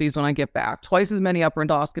colonoscopies when I get back, twice as many upper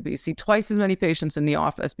endoscopies, see twice as many patients in the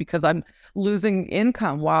office because I'm losing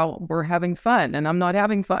income while we're having fun and I'm not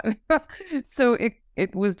having fun. So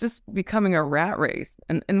it was just becoming a rat race.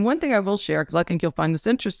 And one thing I will share, because I think you'll find this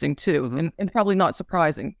interesting too, and probably not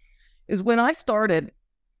surprising, is when I started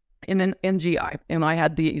in an NGI and I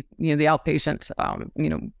had the outpatient,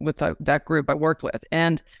 with that group I worked with,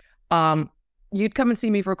 and you'd come and see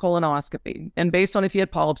me for a colonoscopy. And based on if you had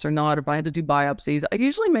polyps or not, or if I had to do biopsies, I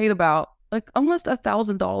usually made about like almost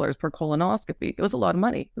 $1,000 per colonoscopy. It was a lot of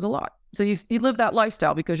money. It was a lot. So you live that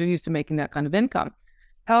lifestyle because you're used to making that kind of income.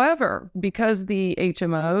 However, because the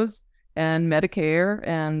HMOs and Medicare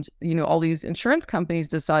and, all these insurance companies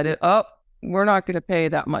decided, oh, we're not going to pay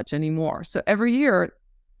that much anymore. So every year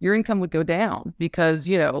your income would go down because,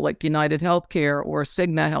 like United Healthcare or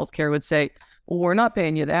Cigna Healthcare would say, well, we're not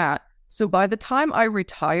paying you that. So by the time I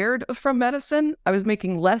retired from medicine, I was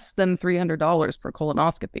making less than $300 per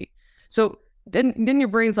colonoscopy. So then your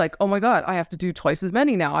brain's like, oh my God, I have to do twice as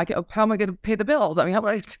many now. How am I going to pay the bills? I mean, how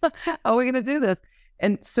are we going to do this?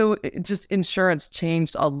 And so insurance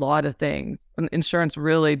changed a lot of things. And insurance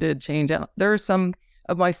really did change. There are some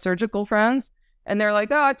of my surgical friends, and they're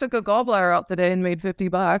like, oh, I took a gallbladder out today and made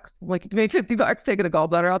 $50. I'm like, you made $50 taking a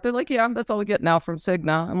gallbladder out? They're like, yeah, that's all we get now from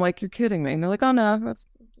Cigna. I'm like, you're kidding me. And they're like, oh no, that's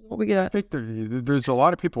what we get. I think there's a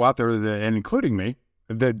lot of people out there, and including me,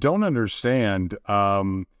 that don't understand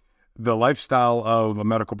the lifestyle of a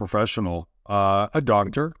medical professional, a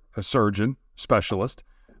doctor, a surgeon, specialist.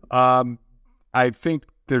 I think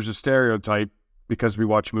there's a stereotype because we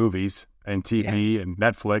watch movies and TV and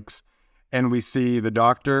Netflix, and we see the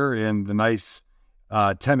doctor in the nice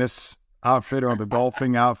tennis outfit or the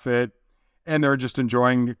golfing outfit, and they're just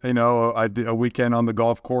enjoying, a weekend on the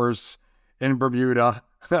golf course in Bermuda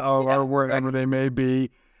or wherever they may be.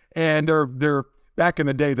 And they're back in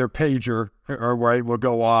the day, their pager will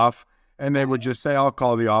go off, and they would just say, I'll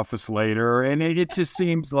call the office later. And it just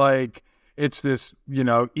seems like it's this,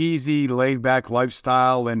 easy, laid back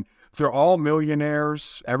lifestyle. And they're all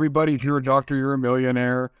millionaires. Everybody, if you're a doctor, you're a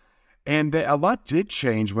millionaire. And a lot did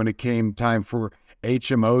change when it came time for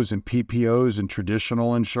HMOs and PPOs and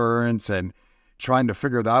traditional insurance and trying to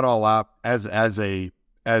figure that all out as a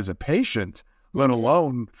patient, let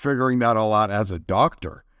alone figuring that all out as a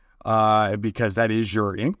doctor, because that is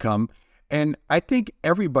your income. And I think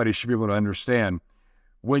everybody should be able to understand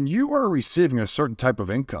when you are receiving a certain type of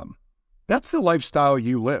income, that's the lifestyle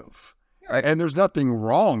you live. Right. And there's nothing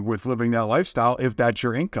wrong with living that lifestyle if that's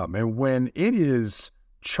your income. And when it is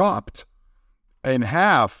chopped in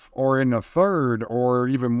half or in a third or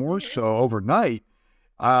even more so overnight,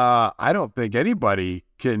 I don't think anybody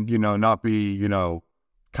can, not be,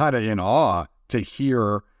 kind of in awe to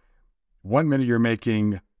hear 1 minute you're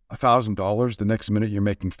making $1,000, the next minute you're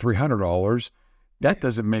making $300. That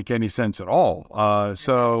doesn't make any sense at all.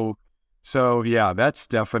 So yeah, that's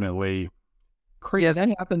definitely crazy. Yeah, that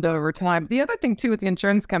happened over time. The other thing too with the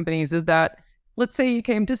insurance companies is that, let's say you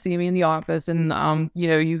came to see me in the office and,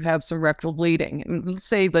 you have some rectal bleeding. And let's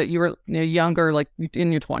say that you were younger, like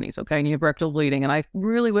in your 20s, okay, and you have rectal bleeding. And I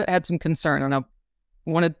really had some concern and I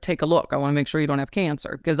want to take a look. I want to make sure you don't have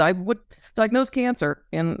cancer because I would diagnose cancer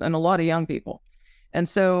in a lot of young people. And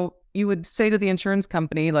so you would say to the insurance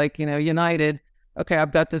company, like, United, okay,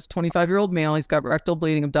 I've got this 25-year-old male. He's got rectal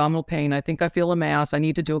bleeding, abdominal pain. I think I feel a mass. I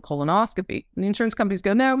need to do a colonoscopy. And the insurance companies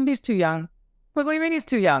go, no, he's too young. What do you mean he's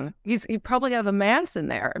too young? He probably has a mass in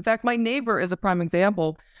there. In fact, my neighbor is a prime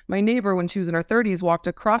example. My neighbor, when she was in her 30s, walked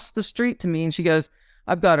across the street to me and she goes,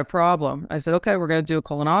 I've got a problem. I said, okay, we're going to do a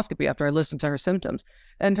colonoscopy after I listened to her symptoms.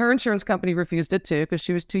 And her insurance company refused it too because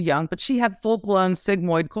she was too young, but she had full-blown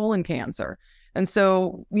sigmoid colon cancer. And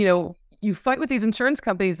so, you fight with these insurance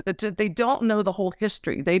companies that they don't know the whole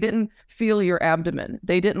history. They didn't feel your abdomen.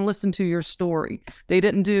 They didn't listen to your story. They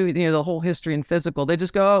didn't do, the whole history and physical. They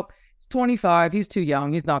just go, oh, he's 25. He's too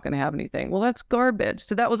young. He's not going to have anything. Well, that's garbage.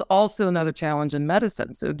 So that was also another challenge in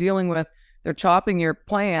medicine. So dealing with, they're chopping your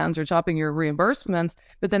plans or chopping your reimbursements,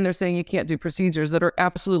 but then they're saying you can't do procedures that are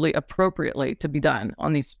absolutely appropriately to be done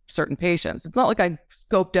on these certain patients. It's not like I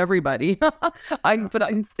scoped everybody, but I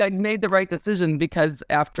made the right decision because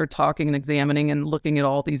after talking and examining and looking at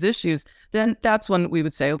all these issues, then that's when we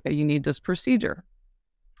would say, okay, you need this procedure.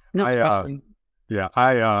 I'm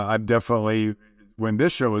definitely, when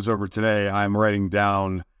this show is over today, I'm writing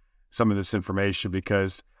down some of this information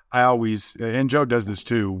because I always, and Joe does this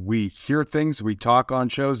too, we hear things, we talk on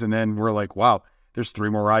shows, and then we're like, wow, there's 3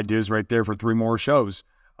 more ideas right there for 3 more shows.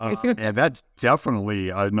 And that's definitely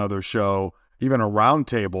another show, even a round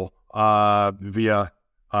table via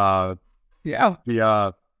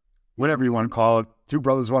whatever you want to call it, 2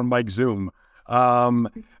 brothers, 1 mic Zoom.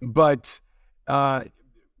 But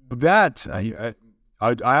that,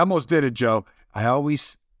 I almost did it, Joe. I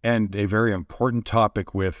always end a very important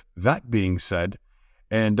topic with that being said.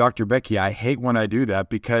 And Dr. Becky, I hate when I do that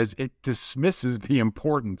because it dismisses the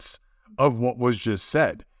importance of what was just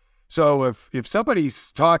said. So if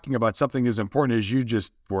somebody's talking about something as important as you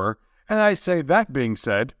just were, and I say that being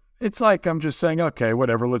said, it's like I'm just saying, okay,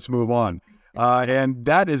 whatever, let's move on. And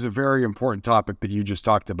that is a very important topic that you just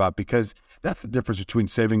talked about because that's the difference between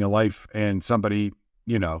saving a life and somebody,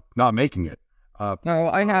 not making it. I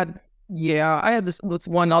had this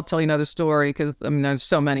one, I'll tell you another story because, there's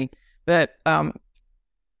so many. But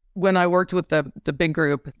when I worked with the big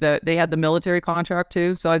group, they had the military contract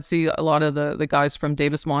too. So I'd see a lot of the guys from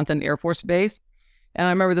Davis-Monthan Air Force Base. And I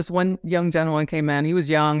remember this one young gentleman came in. He was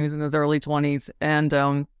young. He was in his early 20s.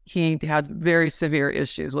 And he had very severe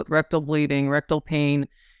issues with rectal bleeding, rectal pain.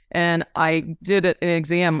 And I did an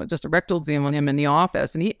exam, just a rectal exam on him in the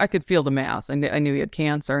office. And I could feel the mass. I knew he had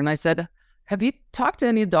cancer. And I said, have you talked to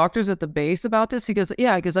any doctors at the base about this? He goes,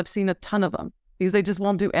 yeah, because I've seen a ton of them. Because they just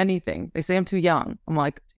won't do anything. They say I'm too young. I'm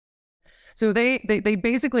like, so they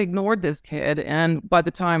basically ignored this kid. And by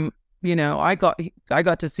the time, I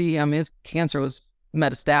got to see him, his cancer was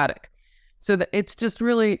metastatic. So that it's just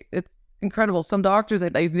really, it's incredible. Some doctors,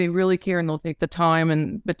 they really care and they'll take the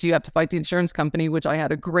time, but you have to fight the insurance company, which I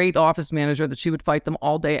had a great office manager that she would fight them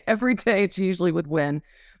all day, every day. She usually would win.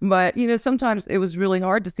 But, sometimes it was really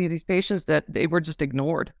hard to see these patients that they were just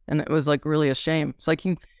ignored. And it was like really a shame. It's like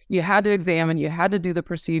you had to examine, you had to do the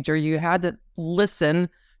procedure, you had to listen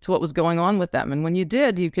to what was going on with them. And when you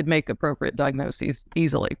did, you could make appropriate diagnoses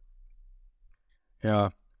easily. Yeah.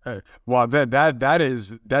 Well,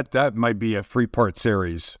 that might be a 3-part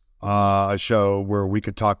series, a show where we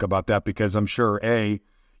could talk about that because I'm sure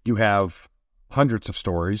you have hundreds of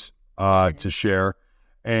stories to share,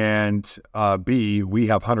 and B, we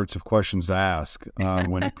have hundreds of questions to ask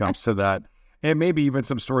when it comes to that, and maybe even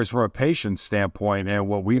some stories from a patient's standpoint and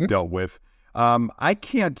what we've dealt with. I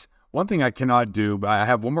can't One thing I cannot do, but I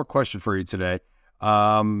have one more question for you today,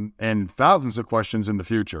 and thousands of questions in the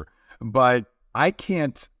future. But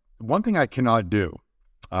one thing I cannot do,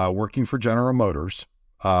 working for General Motors,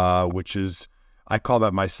 which is, I call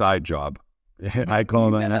that my side job.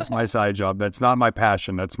 That's my side job. That's not my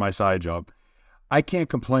passion. That's my side job. I can't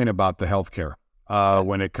complain about the healthcare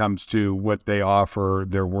when it comes to what they offer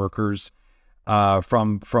their workers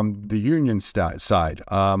from the union side.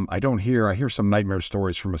 I hear some nightmare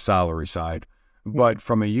stories from a salary side, but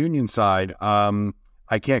from a union side,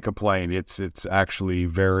 I can't complain. It's actually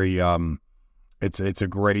very it's a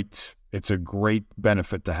great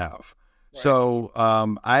benefit to have. Right. So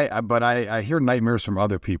I hear nightmares from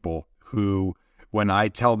other people who, when I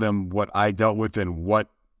tell them what I dealt with and what,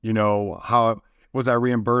 how was I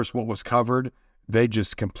reimbursed, what was covered, they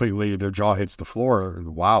just completely, their jaw hits the floor.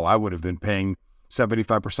 Wow, I would have been paying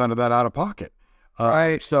 75% of that out of pocket.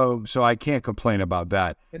 Right. So I can't complain about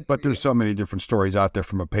that. But there's so many different stories out there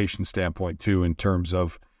from a patient standpoint too, in terms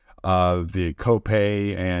of the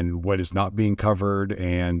copay and what is not being covered,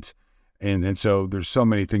 and so there's so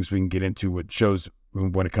many things we can get into, which shows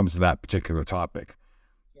when it comes to that particular topic.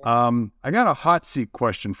 I got a hot seat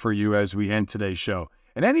question for you as we end today's show.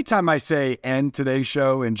 And anytime I say end today's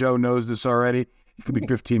show, and Joe knows this already, it could be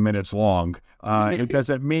 15 minutes long. It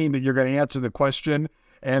doesn't mean that you're going to answer the question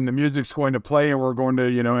and the music's going to play and we're going to,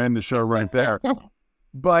 end the show right there.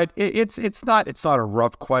 But it's not a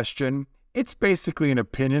rough question. It's basically an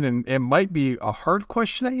opinion, and it might be a hard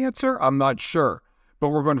question to answer. I'm not sure, but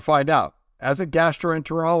we're going to find out. As a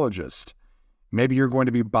gastroenterologist, maybe you're going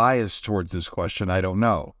to be biased towards this question. I don't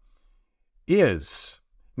know.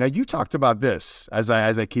 Now you talked about this as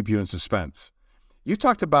I keep you in suspense. You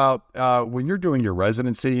talked about when you're doing your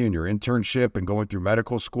residency and your internship and going through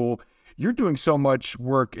medical school, you're doing so much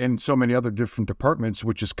work in so many other different departments,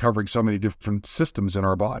 which is covering so many different systems in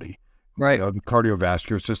our body. Right. The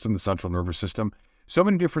cardiovascular system, the central nervous system, so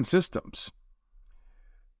many different systems.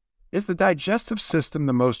 Is the digestive system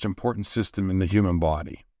the most important system in the human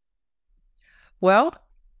body? Well,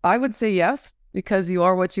 I would say yes, because you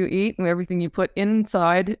are what you eat, and everything you put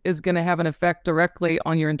inside is going to have an effect directly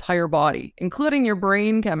on your entire body, including your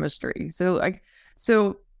brain chemistry.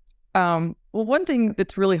 Well, one thing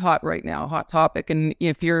that's really hot right now, hot topic, and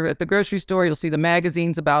if you're at the grocery store, you'll see the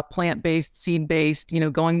magazines about plant-based, seed-based,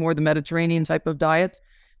 going more the Mediterranean type of diets.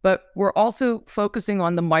 But we're also focusing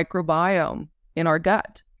on the microbiome in our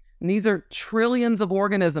gut. And these are trillions of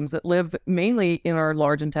organisms that live mainly in our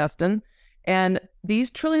large intestine. And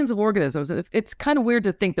these trillions of organisms, it's kind of weird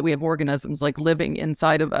to think that we have organisms like living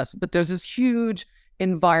inside of us, but there's this huge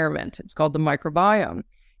environment. It's called the microbiome.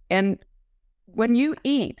 And when you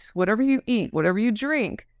eat, whatever you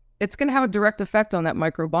drink, it's going to have a direct effect on that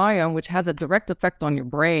microbiome, which has a direct effect on your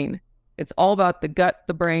brain. It's all about the gut,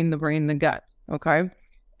 the brain, the gut. Okay.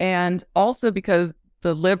 And also because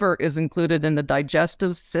the liver is included in the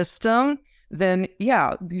digestive system, then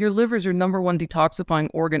yeah, your liver is your number one detoxifying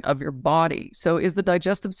organ of your body. So is the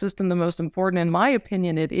digestive system the most important? In my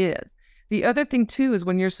opinion, it is. The other thing too is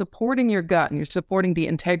when you're supporting your gut and you're supporting the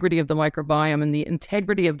integrity of the microbiome and the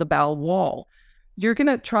integrity of the bowel wall, you're going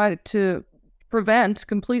to try to prevent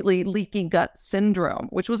completely leaky gut syndrome,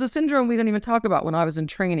 which was a syndrome we didn't even talk about when I was in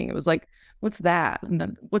training. It was like, what's that? And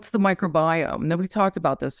then what's the microbiome? Nobody talked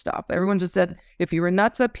about this stuff. Everyone just said, if you were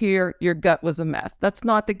nuts up here, your gut was a mess. That's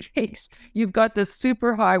not the case. You've got this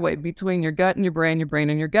super highway between your gut and your brain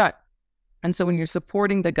and your gut. And so when you're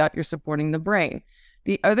supporting the gut, you're supporting the brain.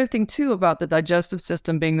 The other thing too about the digestive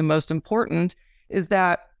system being the most important is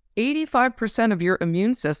that 85% of your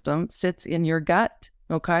immune system sits in your gut.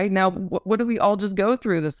 Okay. Now, what do we all just go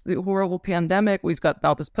through? This horrible pandemic. We've got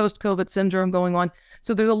about this post-COVID syndrome going on.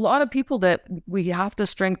 So there's a lot of people that we have to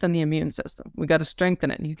strengthen the immune system. We got to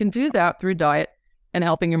strengthen it. And you can do that through diet and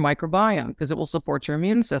helping your microbiome because it will support your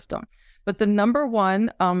immune system. But the number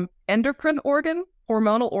one endocrine organ,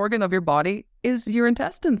 hormonal organ of your body is your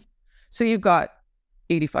intestines. So you've got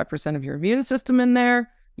 85% of your immune system in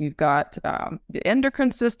there. You've got the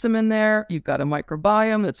endocrine system in there. You've got a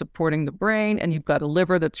microbiome that's supporting the brain, and you've got a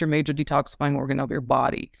liver that's your major detoxifying organ of your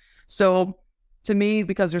body. So to me,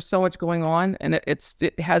 because there's so much going on, and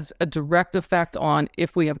it has a direct effect on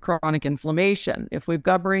if we have chronic inflammation, if we've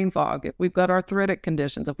got brain fog, if we've got arthritic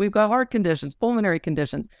conditions, if we've got heart conditions, pulmonary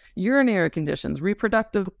conditions, urinary conditions,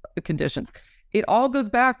 reproductive conditions. It all goes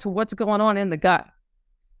back to what's going on in the gut.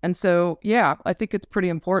 And so, yeah, I think it's pretty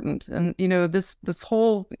important. And, this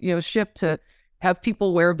whole, shift to have people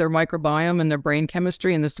aware of their microbiome and their brain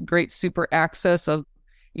chemistry and this great super access of,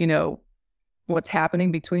 what's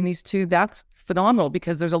happening between these two, that's phenomenal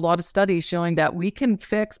because there's a lot of studies showing that we can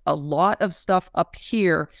fix a lot of stuff up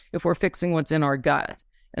here if we're fixing what's in our gut.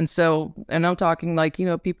 And so, and I'm talking like,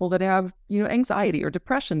 people that have, anxiety or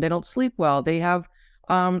depression, they don't sleep well. They have,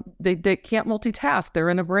 they can't multitask. They're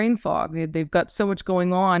in a brain fog. They've got so much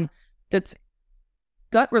going on that's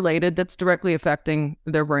gut related that's directly affecting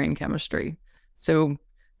their brain chemistry. So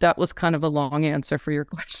that was kind of a long answer for your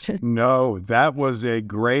question. No, that was a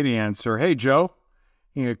great answer. Hey, Joe,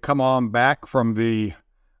 you come on back from the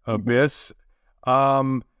abyss.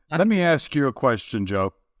 Let me ask you a question,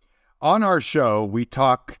 Joe. On our show, we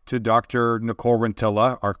talk to Dr. Nicole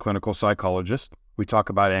Rentilla, our clinical psychologist. We talk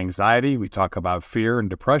about anxiety. We talk about fear and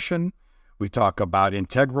depression. We talk about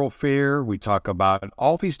integral fear. We talk about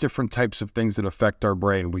all these different types of things that affect our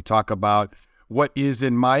brain. We talk about what is,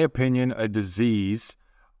 in my opinion, a disease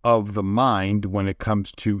of the mind when it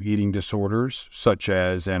comes to eating disorders, such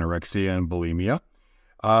as anorexia and bulimia.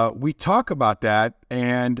 We talk about that,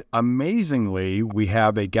 and amazingly, we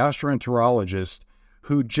have a gastroenterologist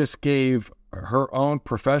who just gave her own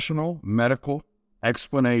professional medical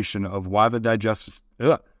explanation of why the digestive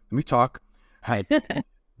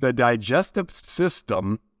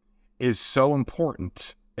system is so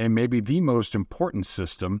important and maybe the most important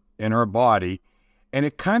system in our body. And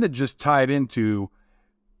it kind of just tied into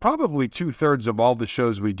probably 2/3 of all the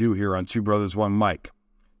shows we do here on Two Brothers, One Mic.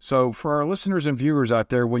 So for our listeners and viewers out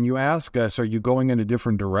there, when you ask us, are you going in a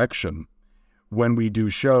different direction? When we do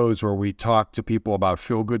shows where we talk to people about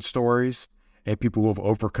feel-good stories and people who have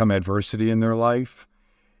overcome adversity in their life,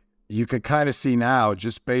 you could kind of see now,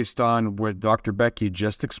 just based on what Dr. Becky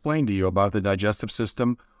just explained to you about the digestive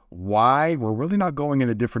system, why we're really not going in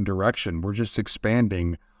a different direction. We're just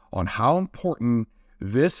expanding on how important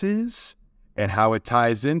this is and how it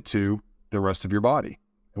ties into the rest of your body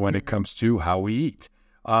when it comes to how we eat.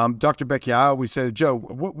 Dr. Becky, I always say, Joe,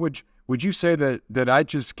 what would you say that I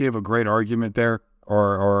just gave a great argument there,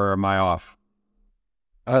 or am I off?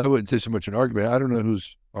 I wouldn't say so much an argument. I don't know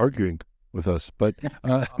who's arguing with us, but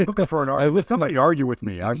I'm looking for an argument. Let somebody argue with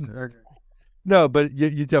me. No, but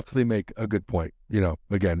you definitely make a good point.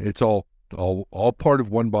 Again, it's all part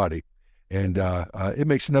of one body, and it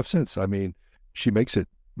makes enough sense. I mean, she makes it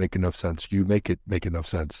make enough sense. You make it make enough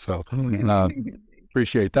sense. So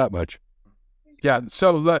appreciate that much. Yeah.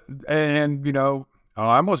 So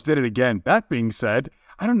I almost did it again. That being said,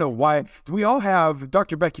 I don't know why. Do we all have,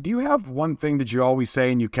 Dr. Becky, do you have one thing that you always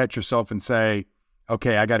say and you catch yourself and say,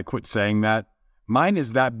 okay, I got to quit saying that? Mine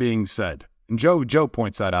is that being said. And Joe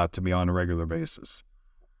points that out to me on a regular basis.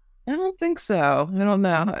 I don't think so. I don't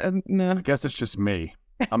know. No. I guess it's just me.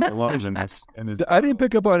 I'm alone in this. I didn't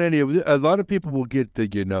pick up on any of it. A lot of people will get the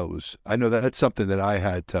knows. I know that's something that I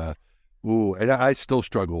had to, and I still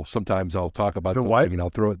struggle. Sometimes I'll talk about the something what? And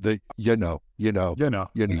I'll throw it, you know.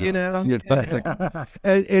 And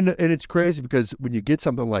it's crazy because when you get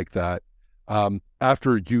something like that,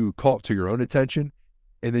 after you call it to your own attention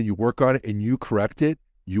and then you work on it and you correct it,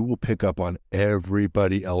 you will pick up on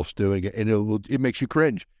everybody else doing it, and it makes you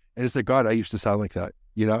cringe. And it's like, God, I used to sound like that,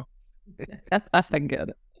 I get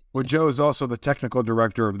it. Well, Joe is also the technical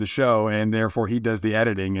director of the show, and therefore he does the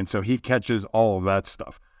editing, and so he catches all of that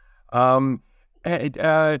stuff. So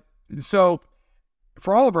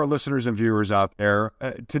for all of our listeners and viewers out there,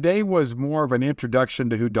 today was more of an introduction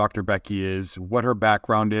to who Dr. Becky is, what her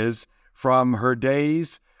background is, from her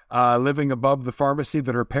days living above the pharmacy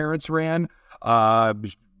that her parents ran,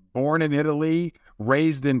 born in Italy,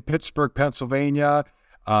 raised in Pittsburgh, Pennsylvania,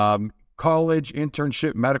 college,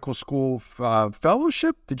 internship, medical school,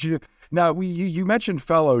 fellowship. Did you? Now, you mentioned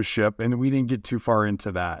fellowship, and we didn't get too far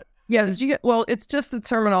into that. Yeah, did you get? Well, it's just the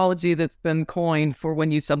terminology that's been coined for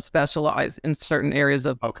when you subspecialize in certain areas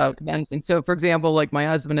of medicine. So, for example, like my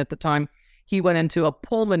husband at the time, he went into a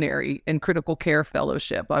pulmonary and critical care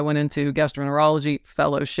fellowship. I went into gastroenterology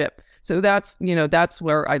fellowship. So that's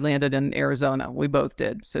where I landed in Arizona. We both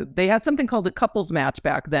did. So they had something called the couples match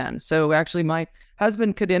back then. So actually my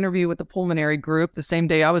husband could interview with the pulmonary group the same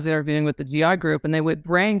day I was interviewing with the GI group, and they would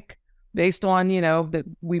rank based on, that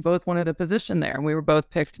we both wanted a position there. And we were both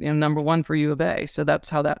picked, number one for U of A. So that's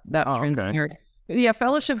how that transpired. Okay. Yeah,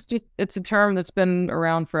 fellowship, it's a term that's been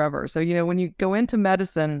around forever. So, when you go into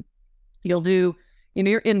medicine, you'll do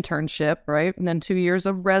your internship, right? And then 2 years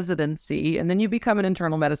of residency, and then you become an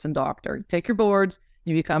internal medicine doctor. Take your boards,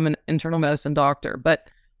 you become an internal medicine doctor. But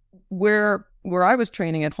where I was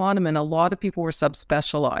training at Hahnemann, a lot of people were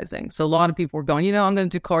subspecializing. So a lot of people were going, I'm going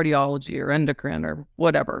to do cardiology or endocrine or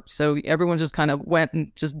whatever. So everyone just kind of went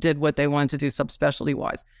and just did what they wanted to do subspecialty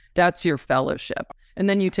wise. That's your fellowship. And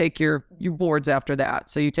then you take your boards after that.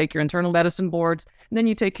 So you take your internal medicine boards, and then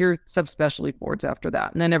you take your subspecialty boards after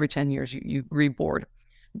that. And then every 10 years you reboard.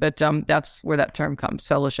 But that's where that term comes,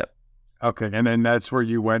 fellowship. Okay. And then that's where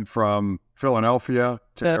you went from Philadelphia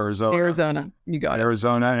to Arizona. Arizona. You got it.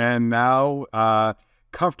 Arizona. And now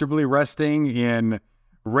comfortably resting in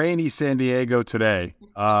rainy San Diego today.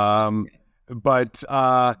 But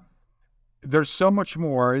there's so much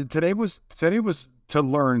more. Today was to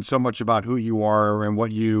learn so much about who you are and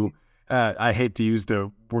what you, I hate to use the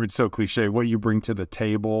word so cliche, what you bring to the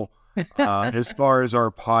table as far as our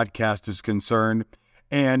podcast is concerned,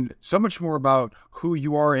 and so much more about who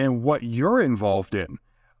you are and what you're involved in.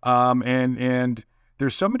 And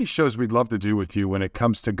there's so many shows we'd love to do with you when it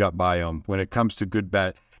comes to gut biome, when it comes to good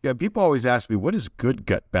gut. Yeah, people always ask me, what is good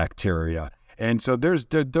gut bacteria? And so there's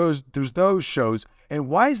those shows. And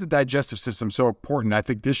why is the digestive system so important? I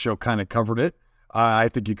think this show kind of covered it. I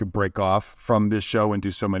think you could break off from this show and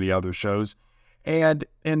do so many other shows, and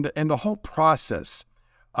the whole process.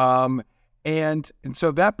 And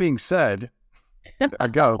so that being said, there I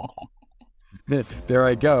go. There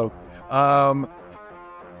I go.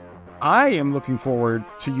 I am looking forward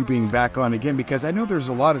to you being back on again, because I know there's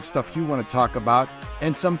a lot of stuff you want to talk about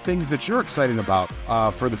and some things that you're excited about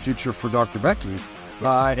for the future for Dr. Becky,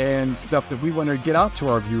 and stuff that we want to get out to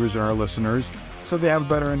our viewers and our listeners so they have a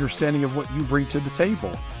better understanding of what you bring to the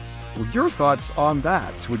table. Well, your thoughts on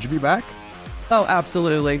that? Would you be back? Oh,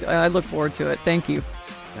 absolutely. I look forward to it. Thank you.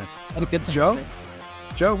 Had a good time.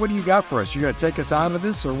 Joe, what do you got for us? You going to take us out of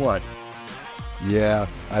this or what? Yeah,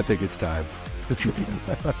 I think it's time.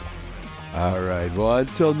 All right. Well,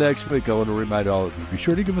 until next week, I want to remind all of you, be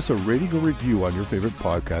sure to give us a rating or review on your favorite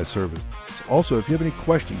podcast service. Also, if you have any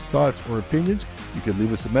questions, thoughts, or opinions, you can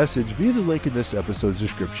leave us a message via the link in this episode's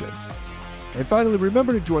description. And finally,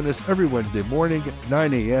 remember to join us every Wednesday morning at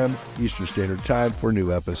 9 a.m. Eastern Standard Time for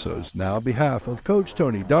new episodes. Now, on behalf of Coach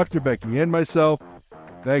Tony, Dr. Becky, and myself,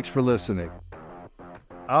 thanks for listening.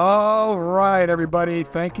 All right, everybody.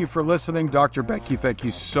 Thank you for listening. Dr. Becky, thank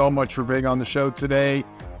you so much for being on the show today.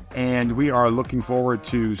 And we are looking forward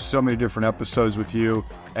to so many different episodes with you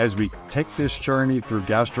as we take this journey through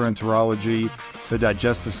gastroenterology, the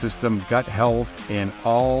digestive system, gut health, and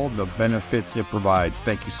all the benefits it provides.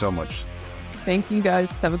 Thank you so much. Thank you,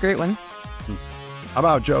 guys. Have a great one. I'm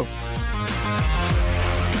out, Joe.